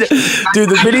 Dude,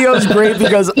 the video's great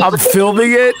because I'm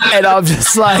filming it and I'm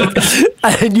just like,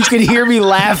 and you can hear me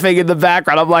laughing in the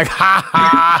background. I'm like, ha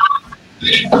ha.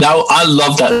 Now, I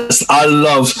love that.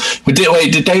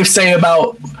 Did Dave say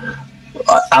about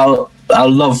I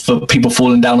love for people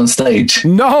falling down on stage?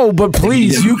 No, but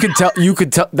please, you could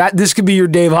tell that this could be your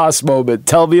Dave Haas moment.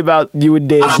 Tell me about you and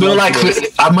Dave. I feel like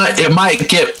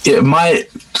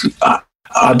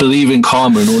I believe in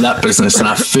karma and all that business, and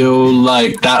I feel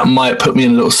like that might put me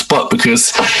in a little spot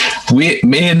because me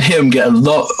and him get a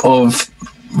lot of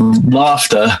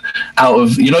laughter out of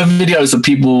videos of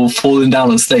people falling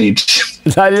down on stage.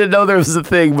 I didn't know there was a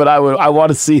thing, but I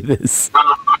want to see this.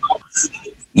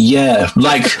 Yeah,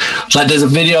 like there's a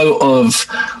video of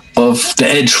the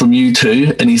Edge from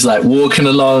U2, and he's like walking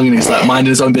along, and he's like minding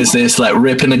his own business, like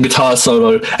ripping a guitar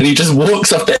solo, and he just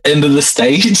walks off the end of the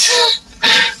stage.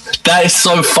 That is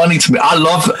so funny to me. I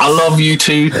love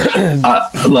U2.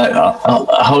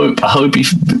 I hope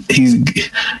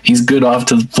he's good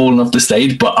after falling off the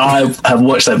stage. But I have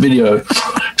watched that video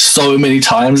so many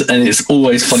times, and it's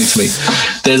always funny to me.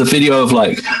 There's a video of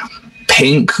like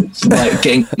Pink like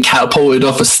getting catapulted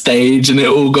off a stage, and it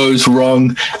all goes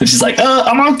wrong, and she's like,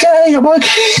 I'm okay.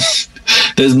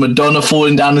 There's Madonna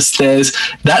falling down the stairs.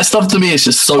 That stuff to me is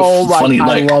just so funny.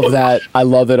 I love that. I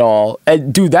love it all.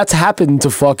 And dude, that's happened to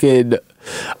fucking,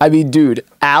 I mean, dude,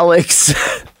 Alex.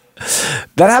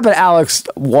 That happened to Alex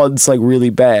once, like really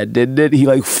bad, didn't it? He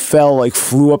like fell, like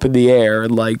flew up in the air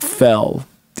and like fell,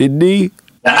 didn't he?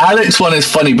 The Alex one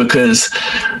is funny because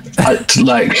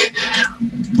like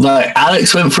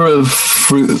Alex went through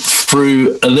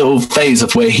a little phase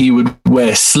of where he would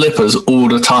wear slippers all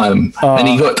the time, and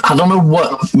he got, I don't know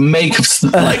what make of,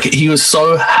 like he was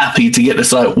so happy to get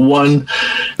this like one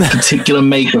particular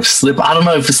make of slipper. I don't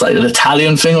know if it's like an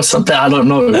Italian thing or something. I don't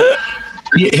know.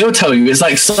 He'll tell you. It's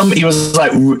like he was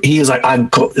like I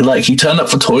got, like he turned up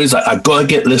for toys, like I gotta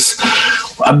get this.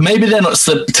 Maybe they're not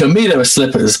to me they were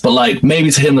slippers, but like maybe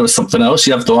to him there was something else.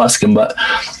 You have to ask him. But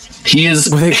he is.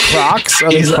 Were they Crocs? Are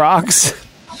they Crocs?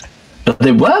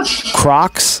 They what?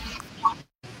 Crocs?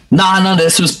 No,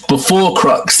 this was before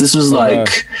Crocs. This was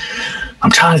like,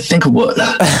 I'm trying to think of what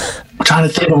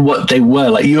they were.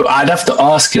 Like I'd have to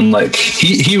ask him. Like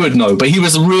he would know, but he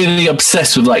was really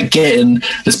obsessed with like getting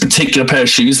this particular pair of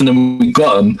shoes, and then we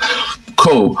got them.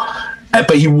 Cool,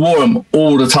 but he wore them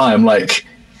all the time. Like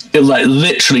it, like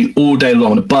literally all day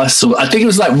long on the bus. So I think it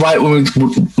was like right when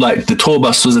like the tour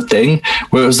bus was a thing,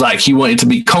 where it was like he wanted to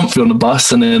be comfy on the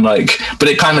bus, and then like, but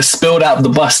it kind of spilled out of the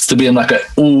bus to being like an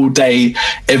all day,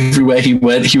 everywhere he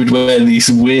went, he would wear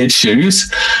these weird shoes.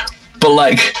 But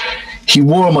like he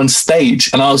wore them on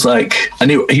stage, and I was like, and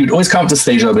he would always come up to the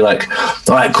stage, and I'd be like,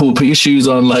 all right, cool, put your shoes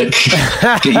on, like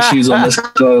get your shoes on, let's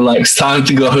go, like it's time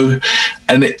to go.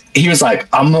 And he was like,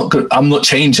 I'm not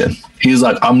changing. He was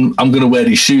like, I'm gonna wear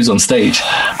these shoes on stage.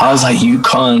 I was like, you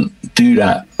can't do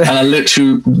that. And I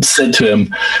literally said to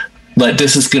him, like,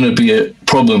 this is gonna be a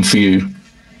problem for you.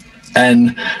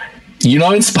 And you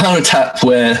know in Spinal Tap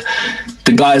where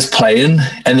the guy's playing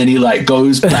and then he like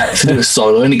goes back to do a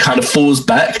solo and he kind of falls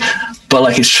back, but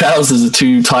like his trousers are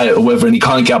too tight or whatever, and he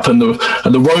can't get up, and the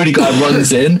roadie guy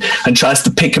runs in and tries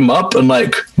to pick him up and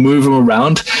like move him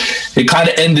around. It kind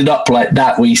of ended up like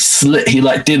that, where he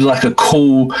like did like a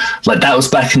cool, like that was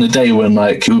back in the day when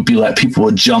like it would be like people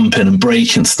were jumping and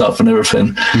breaking stuff and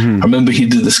everything. I remember he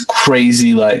did this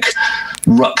crazy like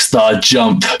rock star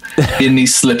jump in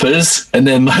these slippers, and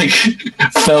then like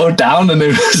fell down, and he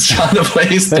was trying to play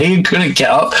his thing and couldn't get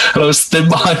up, and I was stood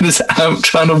behind this amp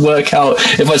trying to work out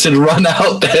if I should run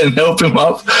out there and help him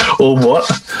up or what.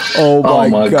 Oh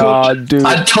my god, dude,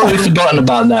 I'd totally forgotten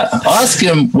about that. Ask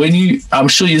him I'm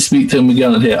sure you speak to him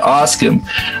again on here, ask him,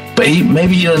 but he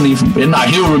doesn't even,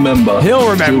 he'll remember.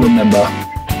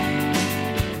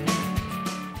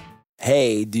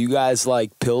 Hey, do you guys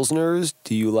like Pilsners?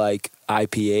 Do you like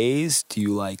IPAs? Do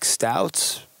you like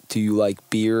stouts? Do you like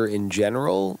beer in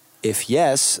general? If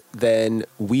yes, then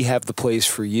we have the place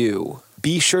for you.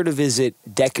 Be sure to visit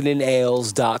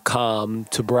decadentales.com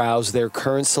to browse their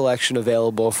current selection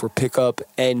available for pickup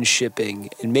and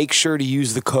shipping. And make sure to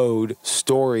use the code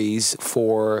STORIES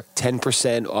for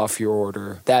 10% off your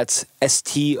order. That's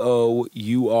STOURIES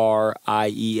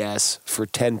for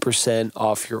 10%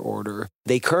 off your order.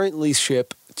 They currently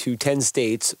ship to 10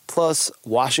 states plus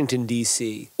Washington,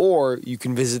 D.C. Or you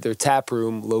can visit their tap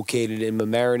room located in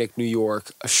Mamaroneck, New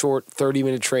York, a short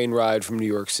 30-minute train ride from New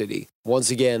York City.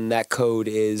 Once again, that code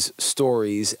is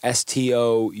STORIES,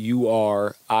 STOURIES,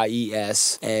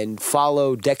 and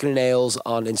follow Decadent Ales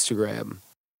on Instagram.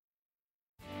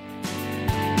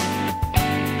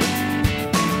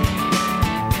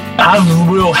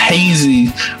 I'm real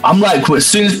hazy. I'm like, as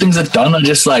soon as things are done, I'm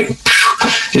just like,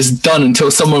 it's done, until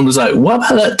someone was like, what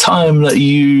about that time that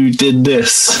you did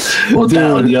this or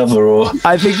that or the other? Or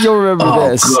I think you'll remember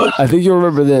this. God. I think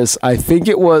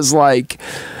it was like,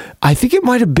 I think it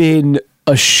might have been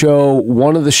a show,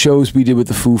 one of the shows we did with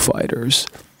the Foo Fighters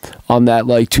on that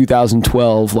like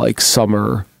 2012 like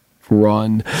summer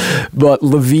run. But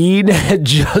Levine had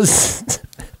just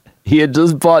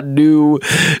bought new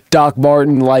Doc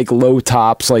Marten like low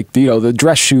tops, like, you know, the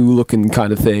dress shoe looking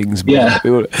kind of things. Yeah.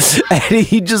 And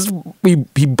he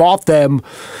bought them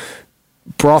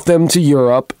brought them to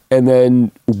Europe and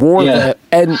then wore them.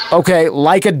 And okay,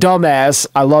 like a dumbass,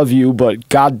 I love you, but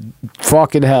God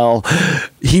fucking hell,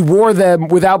 he wore them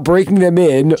without breaking them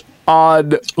in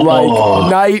on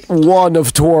night one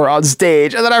of tour on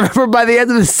stage. And then I remember by the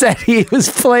end of the set, he was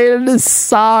playing in his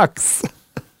socks.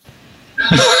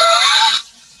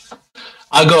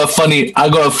 I got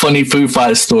a funny Foo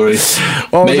Fighters story.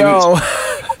 Oh, maybe no.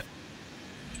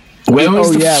 When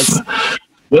was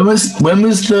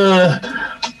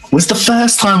the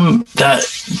first time that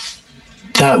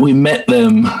we met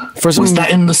them? Was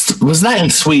that in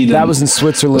Sweden? That was in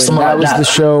Switzerland. That was the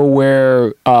show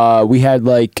where we had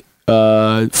like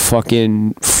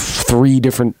fucking three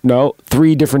different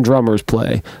drummers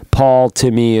play. Paul,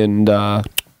 Timmy, and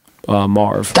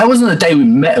Marv. That wasn't the day we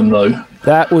met them though.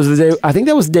 That was the day. I think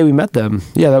that was the day we met them.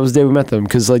 Yeah, that was the day we met them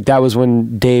because like that was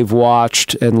when Dave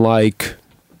watched and like,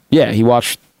 yeah, he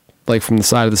watched like from the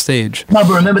side of the stage. No,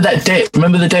 but remember that day?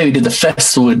 Remember the day we did the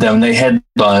festival with them? They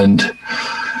headlined.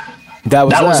 That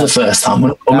was the first time,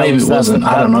 or maybe it wasn't.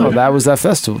 I don't know. No, that was that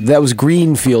festival. That was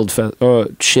Greenfield.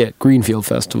 Greenfield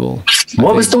Festival.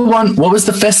 What was the one? What was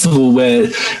the festival where?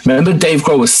 Remember, Dave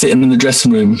Grohl was sitting in the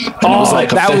dressing room. And it was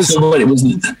like a festival. It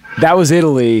wasn't. That was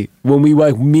Italy when we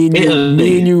like me and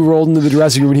you rolled into the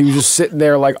dressing room and he was just sitting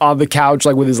there like on the couch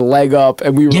like with his leg up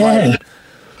and we were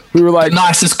like the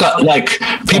nicest guy. Like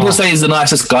people say he's the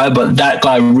nicest guy, but that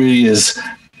guy really is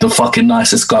the fucking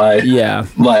nicest guy. Yeah.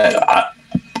 Like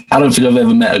I don't think I've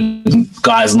ever met a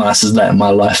guy as nice as that in my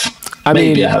life.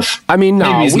 Maybe I have. I mean,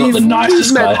 no, maybe he's not the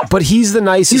nicest guy, but he's the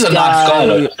nicest. He's a nice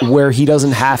guy, where he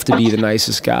doesn't have to be the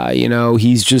nicest guy. You know,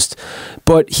 he's just.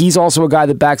 But he's also a guy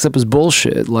that backs up his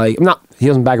bullshit. Like, he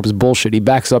doesn't back up his bullshit. He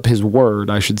backs up his word,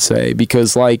 I should say,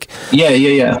 because like.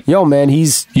 Yeah. Yo, man,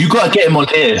 he's. You gotta get him on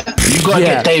here. You gotta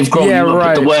get Dave Grohl. Yeah,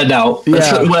 right. Put the word out.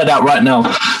 Let's put the word out right now.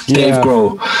 Dave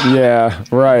Grohl. Yeah,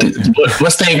 right.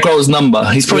 What's Dave Grohl's number?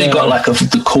 He's probably got like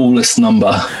the coolest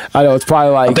number. I know it's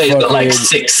probably like. I bet he's got like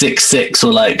 666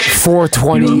 or like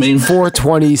 420. You know what I mean?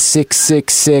 420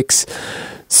 666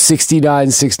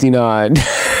 6969.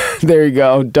 There you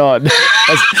go. Done.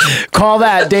 Call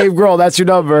that Dave Grohl. That's your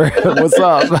number. What's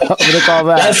up? I'm gonna call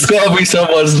that. That's gotta be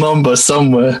someone's number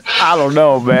somewhere. I don't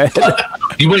know, man.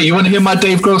 You want to hear my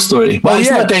Dave Grohl story? Well,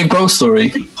 it's my Dave Grohl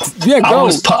story. Yeah, go.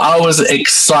 I was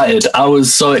excited. I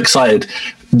was so excited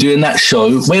doing that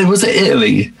show. Wait, was it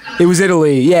Italy? It was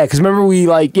Italy. Yeah, because remember I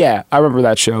remember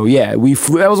that show. Yeah, we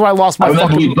flew. That was when I lost my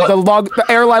the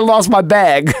airline lost my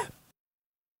bag.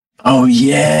 Oh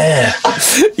yeah.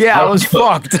 Yeah, I was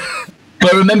fucked.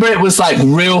 But remember, it was like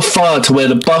real far to where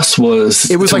the bus was.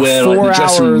 It was like 4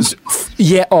 hours.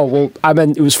 Yeah. Oh well, I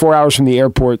mean, it was 4 hours from the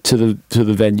airport to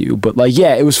the venue. But like,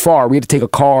 yeah, it was far. We had to take a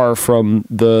car from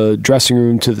the dressing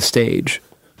room to the stage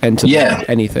and to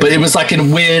anything. But it was like in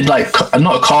a weird, like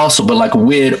not a castle, but like a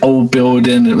weird old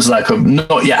building. It was like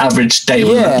not your average day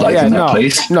in that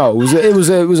place. No, it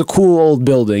was a cool old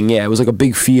building. Yeah, it was like a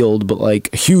big field, but like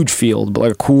a huge field, but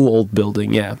like a cool old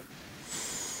building. Yeah.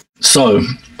 So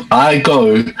I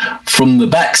go from the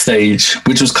backstage,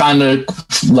 which was kind of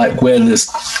like where the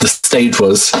stage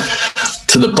was,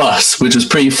 to the bus, which was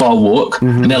pretty far walk.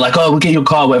 Mm-hmm. And they're like, "Oh, we'll get your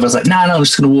car." Whatever. I was like, "No, I'm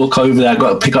just gonna walk over there. I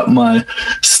got to pick up my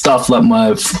stuff, like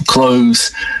my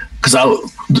clothes, because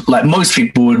like most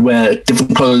people would wear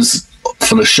different clothes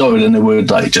for the show than they would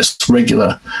like just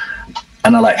regular."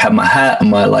 And I like have my hat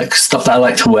and my like stuff that I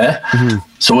like to wear. Mm-hmm.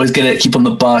 So I always keep on the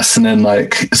bus and then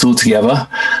like it's all together.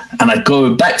 And I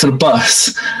go back to the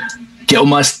bus, get all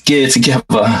my gear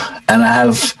together, and I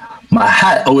have my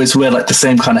hat, always wear like the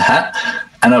same kind of hat.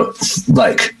 And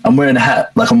I'm wearing a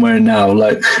hat like I'm wearing now,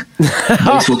 like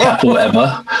baseball cap or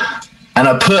whatever. And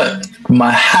I put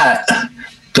my hat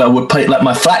that I would put like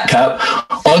my flat cap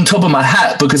on top of my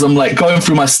hat because I'm like going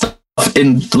through my stuff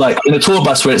in a tour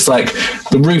bus where it's like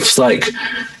the roof's like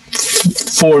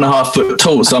 4.5 foot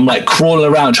tall, so I'm like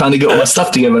crawling around trying to get all my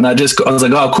stuff together, and I was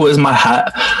like, oh cool, here's my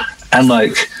hat, and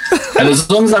as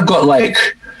long as I've got like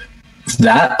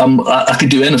that, I could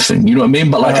do anything, you know what I mean?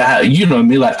 But like you know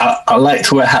me, like I like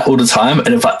to wear a hat all the time, and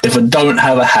if I don't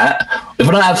have a hat, if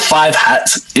I don't have 5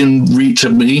 hats in reach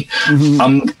of me,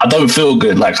 mm-hmm. I don't feel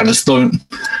good. Like I just don't.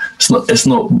 It's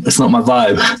not my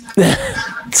vibe.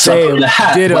 So the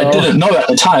hat, I didn't know at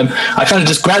the time. I kind of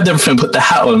just grabbed everything, put the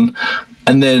hat on,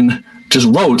 and then just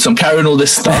rolled. So I'm carrying all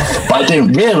this stuff, but I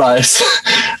didn't realize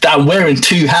that I'm wearing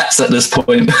 2 hats at this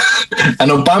point, and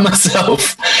I'm by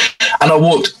myself. And I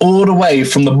walked all the way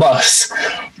from the bus,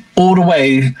 all the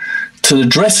way to the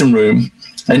dressing room,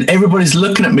 and everybody's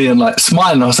looking at me and like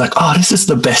smiling. I was like, oh, this is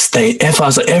the best day ever. I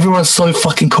was like, everyone's so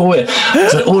fucking cool here. I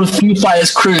was like, all the Foo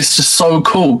Fighters crew is just so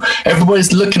cool.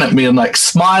 Everybody's looking at me and like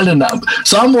smiling at them.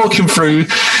 So I'm walking through,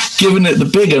 giving it the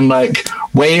big and like,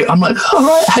 wait, I'm like, all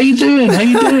right, how you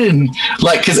doing?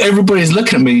 Like, because everybody's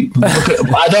looking at me.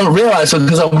 I don't realize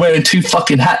because I'm wearing 2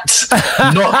 fucking hats,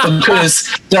 not because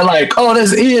they're like, oh,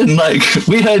 there's Ian. Like,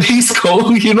 we heard he's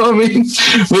cool, you know what I mean?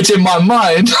 Which in my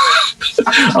mind,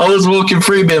 I was walking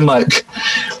through being like,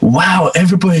 wow,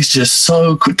 everybody's just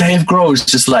so cool. Dave Grohl's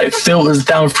just like filters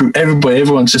down through everybody.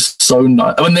 Everyone's just so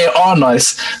nice. When they are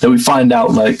nice, then we find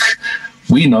out like,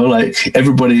 we know, like,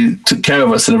 everybody took care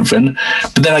of us and everything.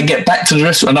 But then I get back to the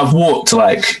restaurant and I've walked,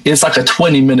 like, it's like a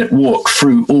 20-minute walk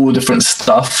through all different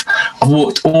stuff. I've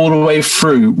walked all the way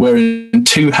through wearing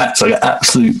 2 hats, like an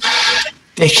absolute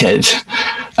dickhead.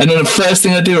 And then the first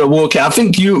thing I do, I walk out. I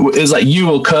think you or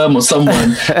Kerm or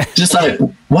someone, just like,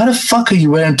 why the fuck are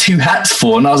you wearing 2 hats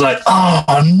for? And I was like, oh,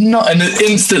 no. And then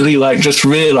instantly, like, just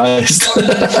realized,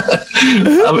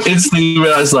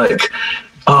 like,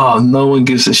 oh, no one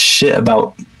gives a shit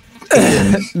about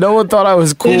Ian. No one thought I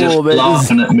was cool. They're just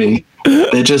laughing at me.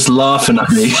 They're just laughing at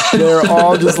me. They're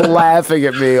all just laughing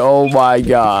at me. Oh my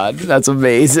God. That's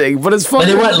amazing. But it's funny.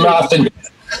 They weren't laughing.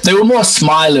 They were more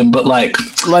smiling, but like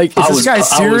is this guy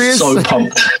serious? I was so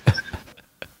pumped.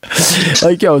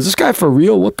 Like, yo, is this guy for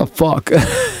real? What the fuck?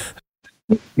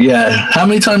 Yeah. How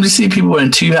many times do you see people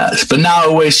wearing 2 hats? But now I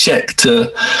always check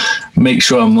to make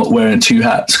sure I'm not wearing 2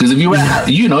 hats. Because if you wear a hat,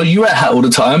 you wear a hat all the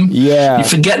time. Yeah. You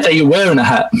forget that you're wearing a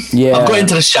hat. Yeah. I've got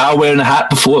into the shower wearing a hat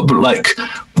before, but like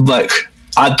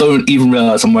I don't even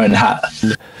realize I'm wearing a hat.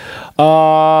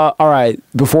 All right.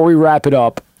 Before we wrap it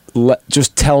up,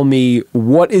 just tell me,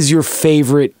 what is your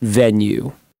favorite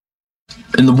venue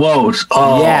in the world?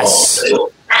 Oh, yes.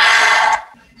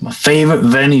 My favorite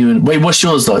venue. Wait, what's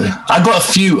yours though? I got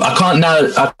a few. I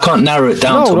can't narrow it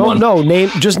down to one. No,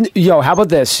 how about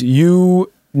this?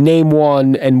 You name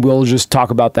one and we'll just talk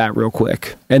about that real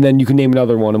quick. And then you can name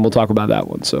another one and we'll talk about that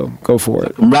one. So go for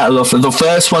it. Rattle off. The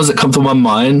first ones that come to my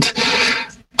mind,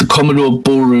 the Commodore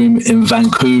Ballroom in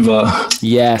Vancouver.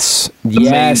 Yes.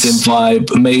 Amazing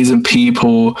vibe, amazing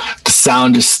people. The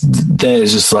sound there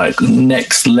is just like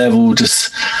next level,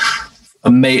 just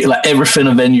amazing, like everything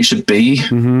a venue should be.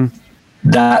 Mm-hmm.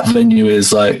 That venue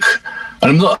is like,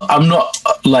 and I'm not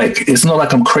like, it's not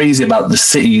like I'm crazy about the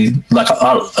city. Like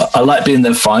I like being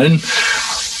there fine.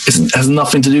 It has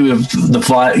nothing to do with the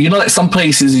vibe. You know, like some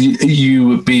places you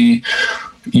would be,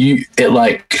 it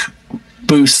like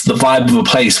boosts the vibe of a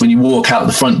place when you walk out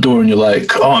the front door and you're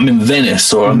like, oh, I'm in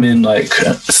Venice, or I'm in like,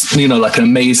 like an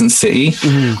amazing city.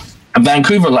 Mm-hmm. And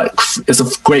Vancouver, like, is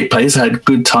a great place. I had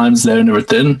good times there and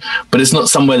everything, but it's not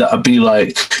somewhere that I'd be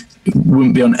like,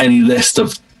 wouldn't be on any list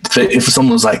of, if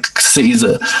someone's like cities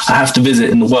that I have to visit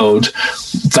in the world.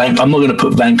 I'm not going to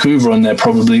put Vancouver on there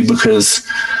probably because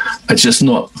it's just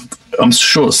not, I'm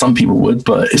sure some people would,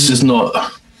 but it's just not,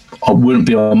 I wouldn't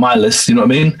be on my list, you know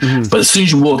what I mean? Mm-hmm. But as soon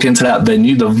as you walk into that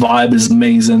venue, the vibe is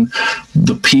amazing.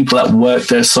 The people that work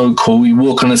there are so cool. You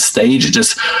walk on a stage, you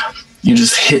just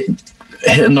hit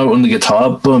a note on the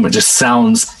guitar, boom, it just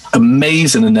sounds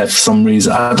amazing in there for some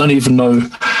reason. I don't even know.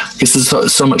 It's just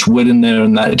so much wood in there,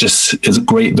 and that just is a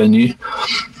great venue.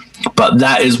 But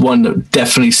that is one that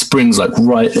definitely springs like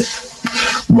right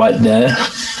there.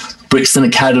 Brixton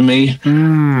Academy,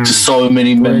 just so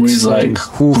many memories, like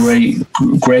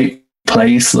great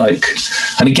place. Like,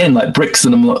 and again, like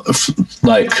Brixton, I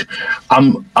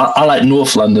like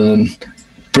North London, and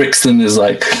Brixton is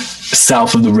like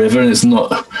south of the river, and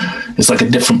it's like a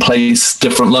different place,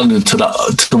 different London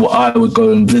to what I would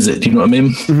go and visit. You know what I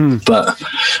mean? Mm-hmm. But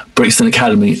Brixton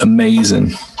Academy,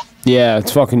 amazing. Yeah,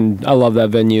 it's fucking, I love that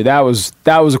venue. That was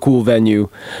a cool venue.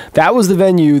 That was the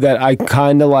venue that I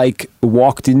kind of like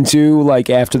walked into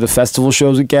like after the festival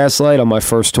shows at Gaslight on my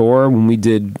first tour when we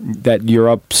did that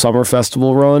Europe Summer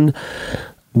Festival run.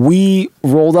 We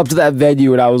rolled up to that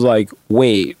venue and I was like,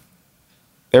 wait,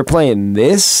 they're playing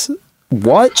this?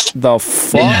 What the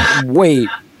fuck? Yeah. Wait,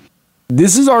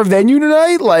 this is our venue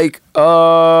tonight? Like,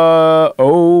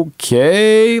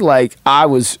 okay. Like, I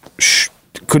was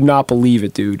could not believe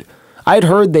it, dude. I'd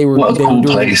heard they were doing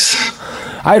place.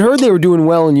 I'd heard they were doing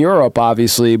well in Europe,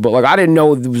 obviously, but like I didn't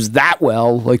know it was that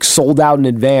well. Like sold out in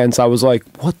advance. I was like,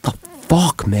 what the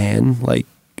fuck, man? Like,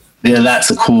 yeah, that's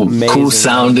a cool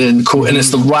sounding, cool, and it's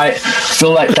the right. I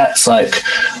feel like that's like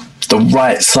the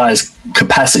right size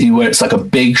capacity where it's like a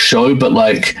big show, but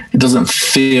like it doesn't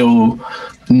feel.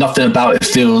 Nothing about it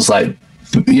feels like,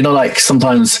 you know, like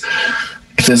sometimes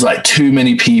if there's like too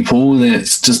many people, then it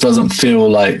just doesn't feel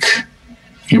like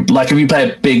if you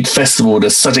play a big festival,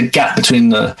 there's such a gap between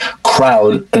the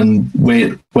crowd and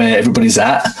where everybody's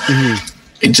at.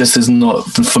 It just is not,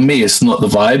 for me, it's not the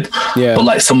vibe. Yeah. But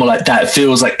like somewhere like that, it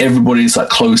feels like everybody's like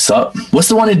close up. What's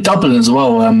the one in Dublin as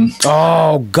well?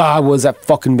 Oh God, what was that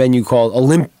fucking venue called?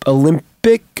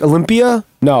 Olympia?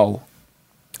 No.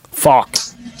 Fuck.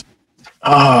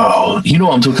 Oh, you know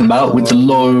what I'm talking about with the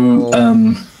low.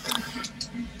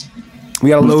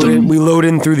 We gotta load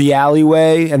in through the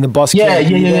alleyway, and the bus.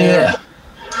 Yeah.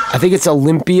 I think it's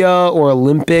Olympia or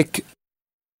Olympic.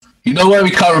 You know why we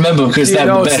can't remember? Because they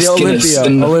have the best Guinness.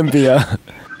 Olympia.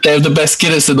 They have the best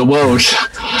Guinness in the world.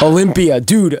 Olympia,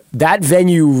 dude. That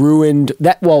venue ruined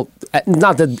that. Well,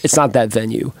 not that it's not that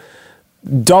venue.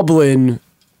 Dublin,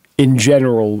 in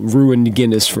general, ruined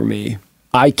Guinness for me.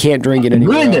 I can't drink it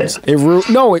anywhere else. I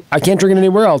can't drink it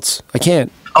anywhere else. I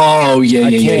can't. Oh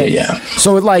yeah.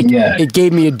 So it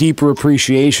gave me a deeper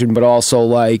appreciation, but also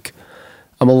like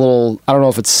I'm a little. I don't know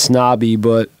if it's snobby,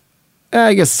 but.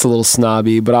 I guess it's a little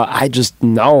snobby, but I just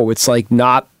know it's like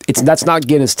not. That's not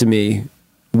Guinness to me.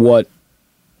 What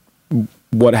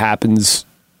happens?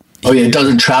 Oh yeah, it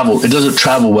doesn't travel. It doesn't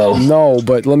travel well. No,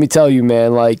 but let me tell you,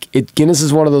 man. Like Guinness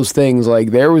is one of those things.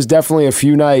 Like there was definitely a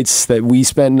few nights that we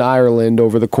spent in Ireland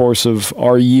over the course of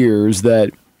our years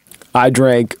that I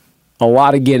drank a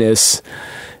lot of Guinness,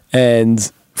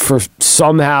 and for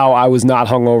somehow I was not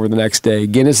hungover the next day.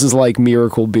 Guinness is like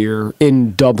miracle beer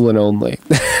in Dublin only.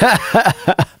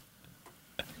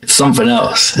 It's something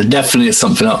else. It definitely is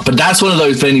something else. But that's one of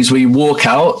those venues where you walk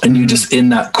out and you're just in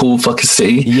that cool fucking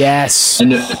city. Yes.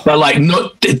 But like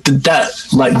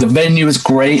the venue is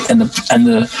great, and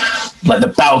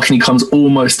the balcony comes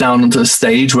almost down onto the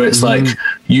stage where it's like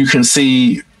you can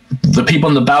see the people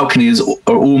on the balcony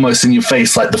are almost in your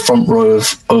face, like the front row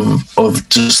of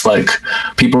just like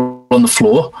people on the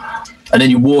floor. And then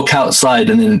you walk outside,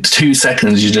 and in 2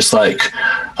 seconds, you're just like,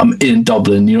 I'm in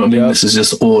Dublin. You know what I mean? This is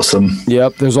just awesome.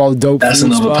 Yep. There's all the dope. That's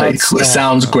another place. It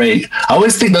sounds great. I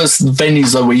always think those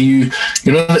venues are where you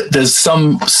know, there's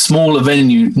some smaller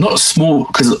venue, not small,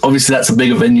 because obviously that's a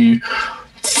bigger venue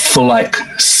for like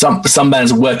some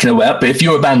bands are working their way up. But if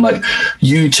you're a band like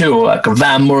U2 or like a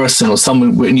Van Morrison or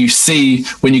someone, when you see,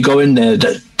 when you go in there,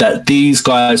 that these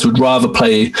guys would rather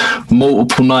play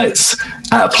multiple nights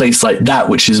at a place like that,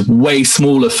 which is way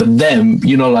smaller for them,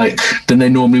 you know, like than they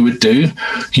normally would do.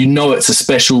 You know, it's a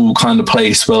special kind of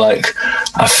place where like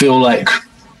I feel like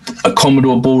a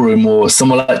Commodore Ballroom or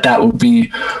somewhere like that would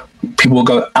be, people will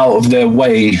go out of their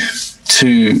way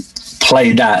to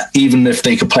play that, even if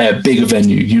they could play a bigger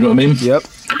venue. You know what I mean? Yep.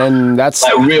 And that's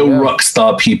like real rock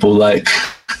star people. Like,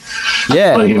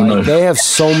 yeah, like they have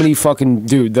so many fucking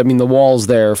dude. I mean, the walls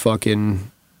there,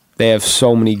 fucking. They have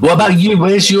so many. What about you?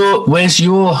 Where's your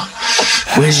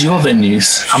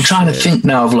venues? I'm trying to think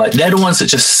now of like, they're the ones that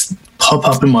just pop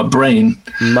up in my brain.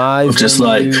 Just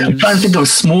like, I'm trying to think of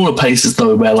smaller places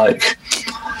though, where like.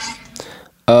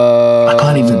 I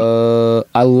can't even.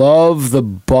 I love the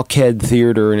Buckhead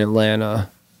Theater in Atlanta.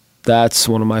 That's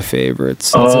one of my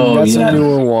favorites. That's a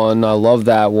newer one. I love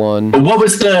that one. What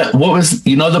was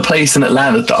the place in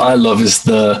Atlanta that I love is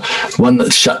the one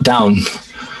that shut down.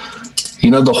 You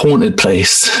know, the haunted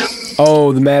place.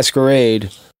 Oh, the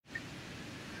Masquerade.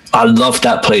 I love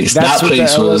that place. That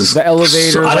place was the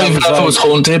elevator. I don't even know if it was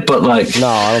haunted, but like, no,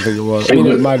 I don't think it was. I mean,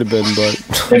 it might have been, but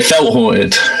it felt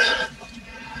haunted.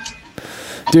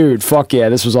 Dude, fuck yeah,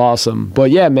 this was awesome. But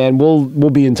yeah, man, we'll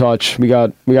be in touch. We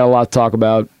got a lot to talk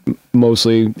about,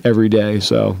 mostly every day.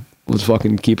 So let's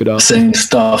fucking keep it up. Same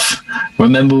stuff.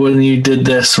 Remember when you did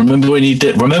this? Remember when you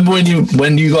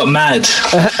got mad?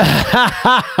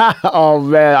 Oh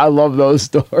man, I love those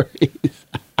stories.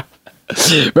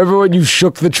 Remember when you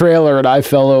shook the trailer and I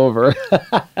fell over?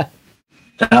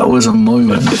 That was a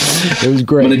moment. It was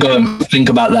great. I'm gonna go and think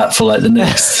about that for like the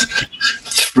next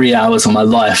 3 hours of my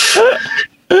life.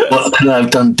 What could I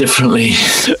have done differently?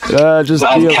 Just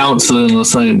counseling or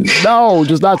something. No,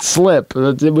 just not slip.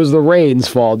 It was the rain's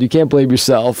fault. You can't blame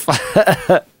yourself. All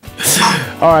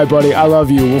right, buddy. I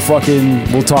love you. We'll talk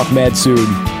mad soon.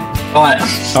 All right.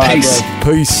 Peace.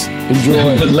 Peace.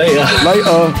 Enjoy. Later.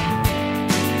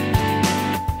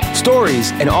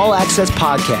 Stories, an all-access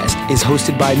podcast, is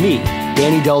hosted by me,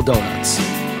 Danny Del Donuts.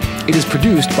 It is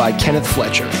produced by Kenneth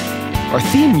Fletcher. Our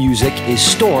theme music is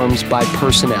Storms by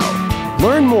Personnel.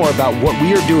 Learn more about what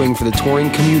we are doing for the touring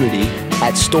community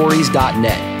at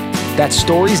stories.net. That's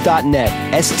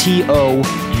stories.net, STOURIES.net.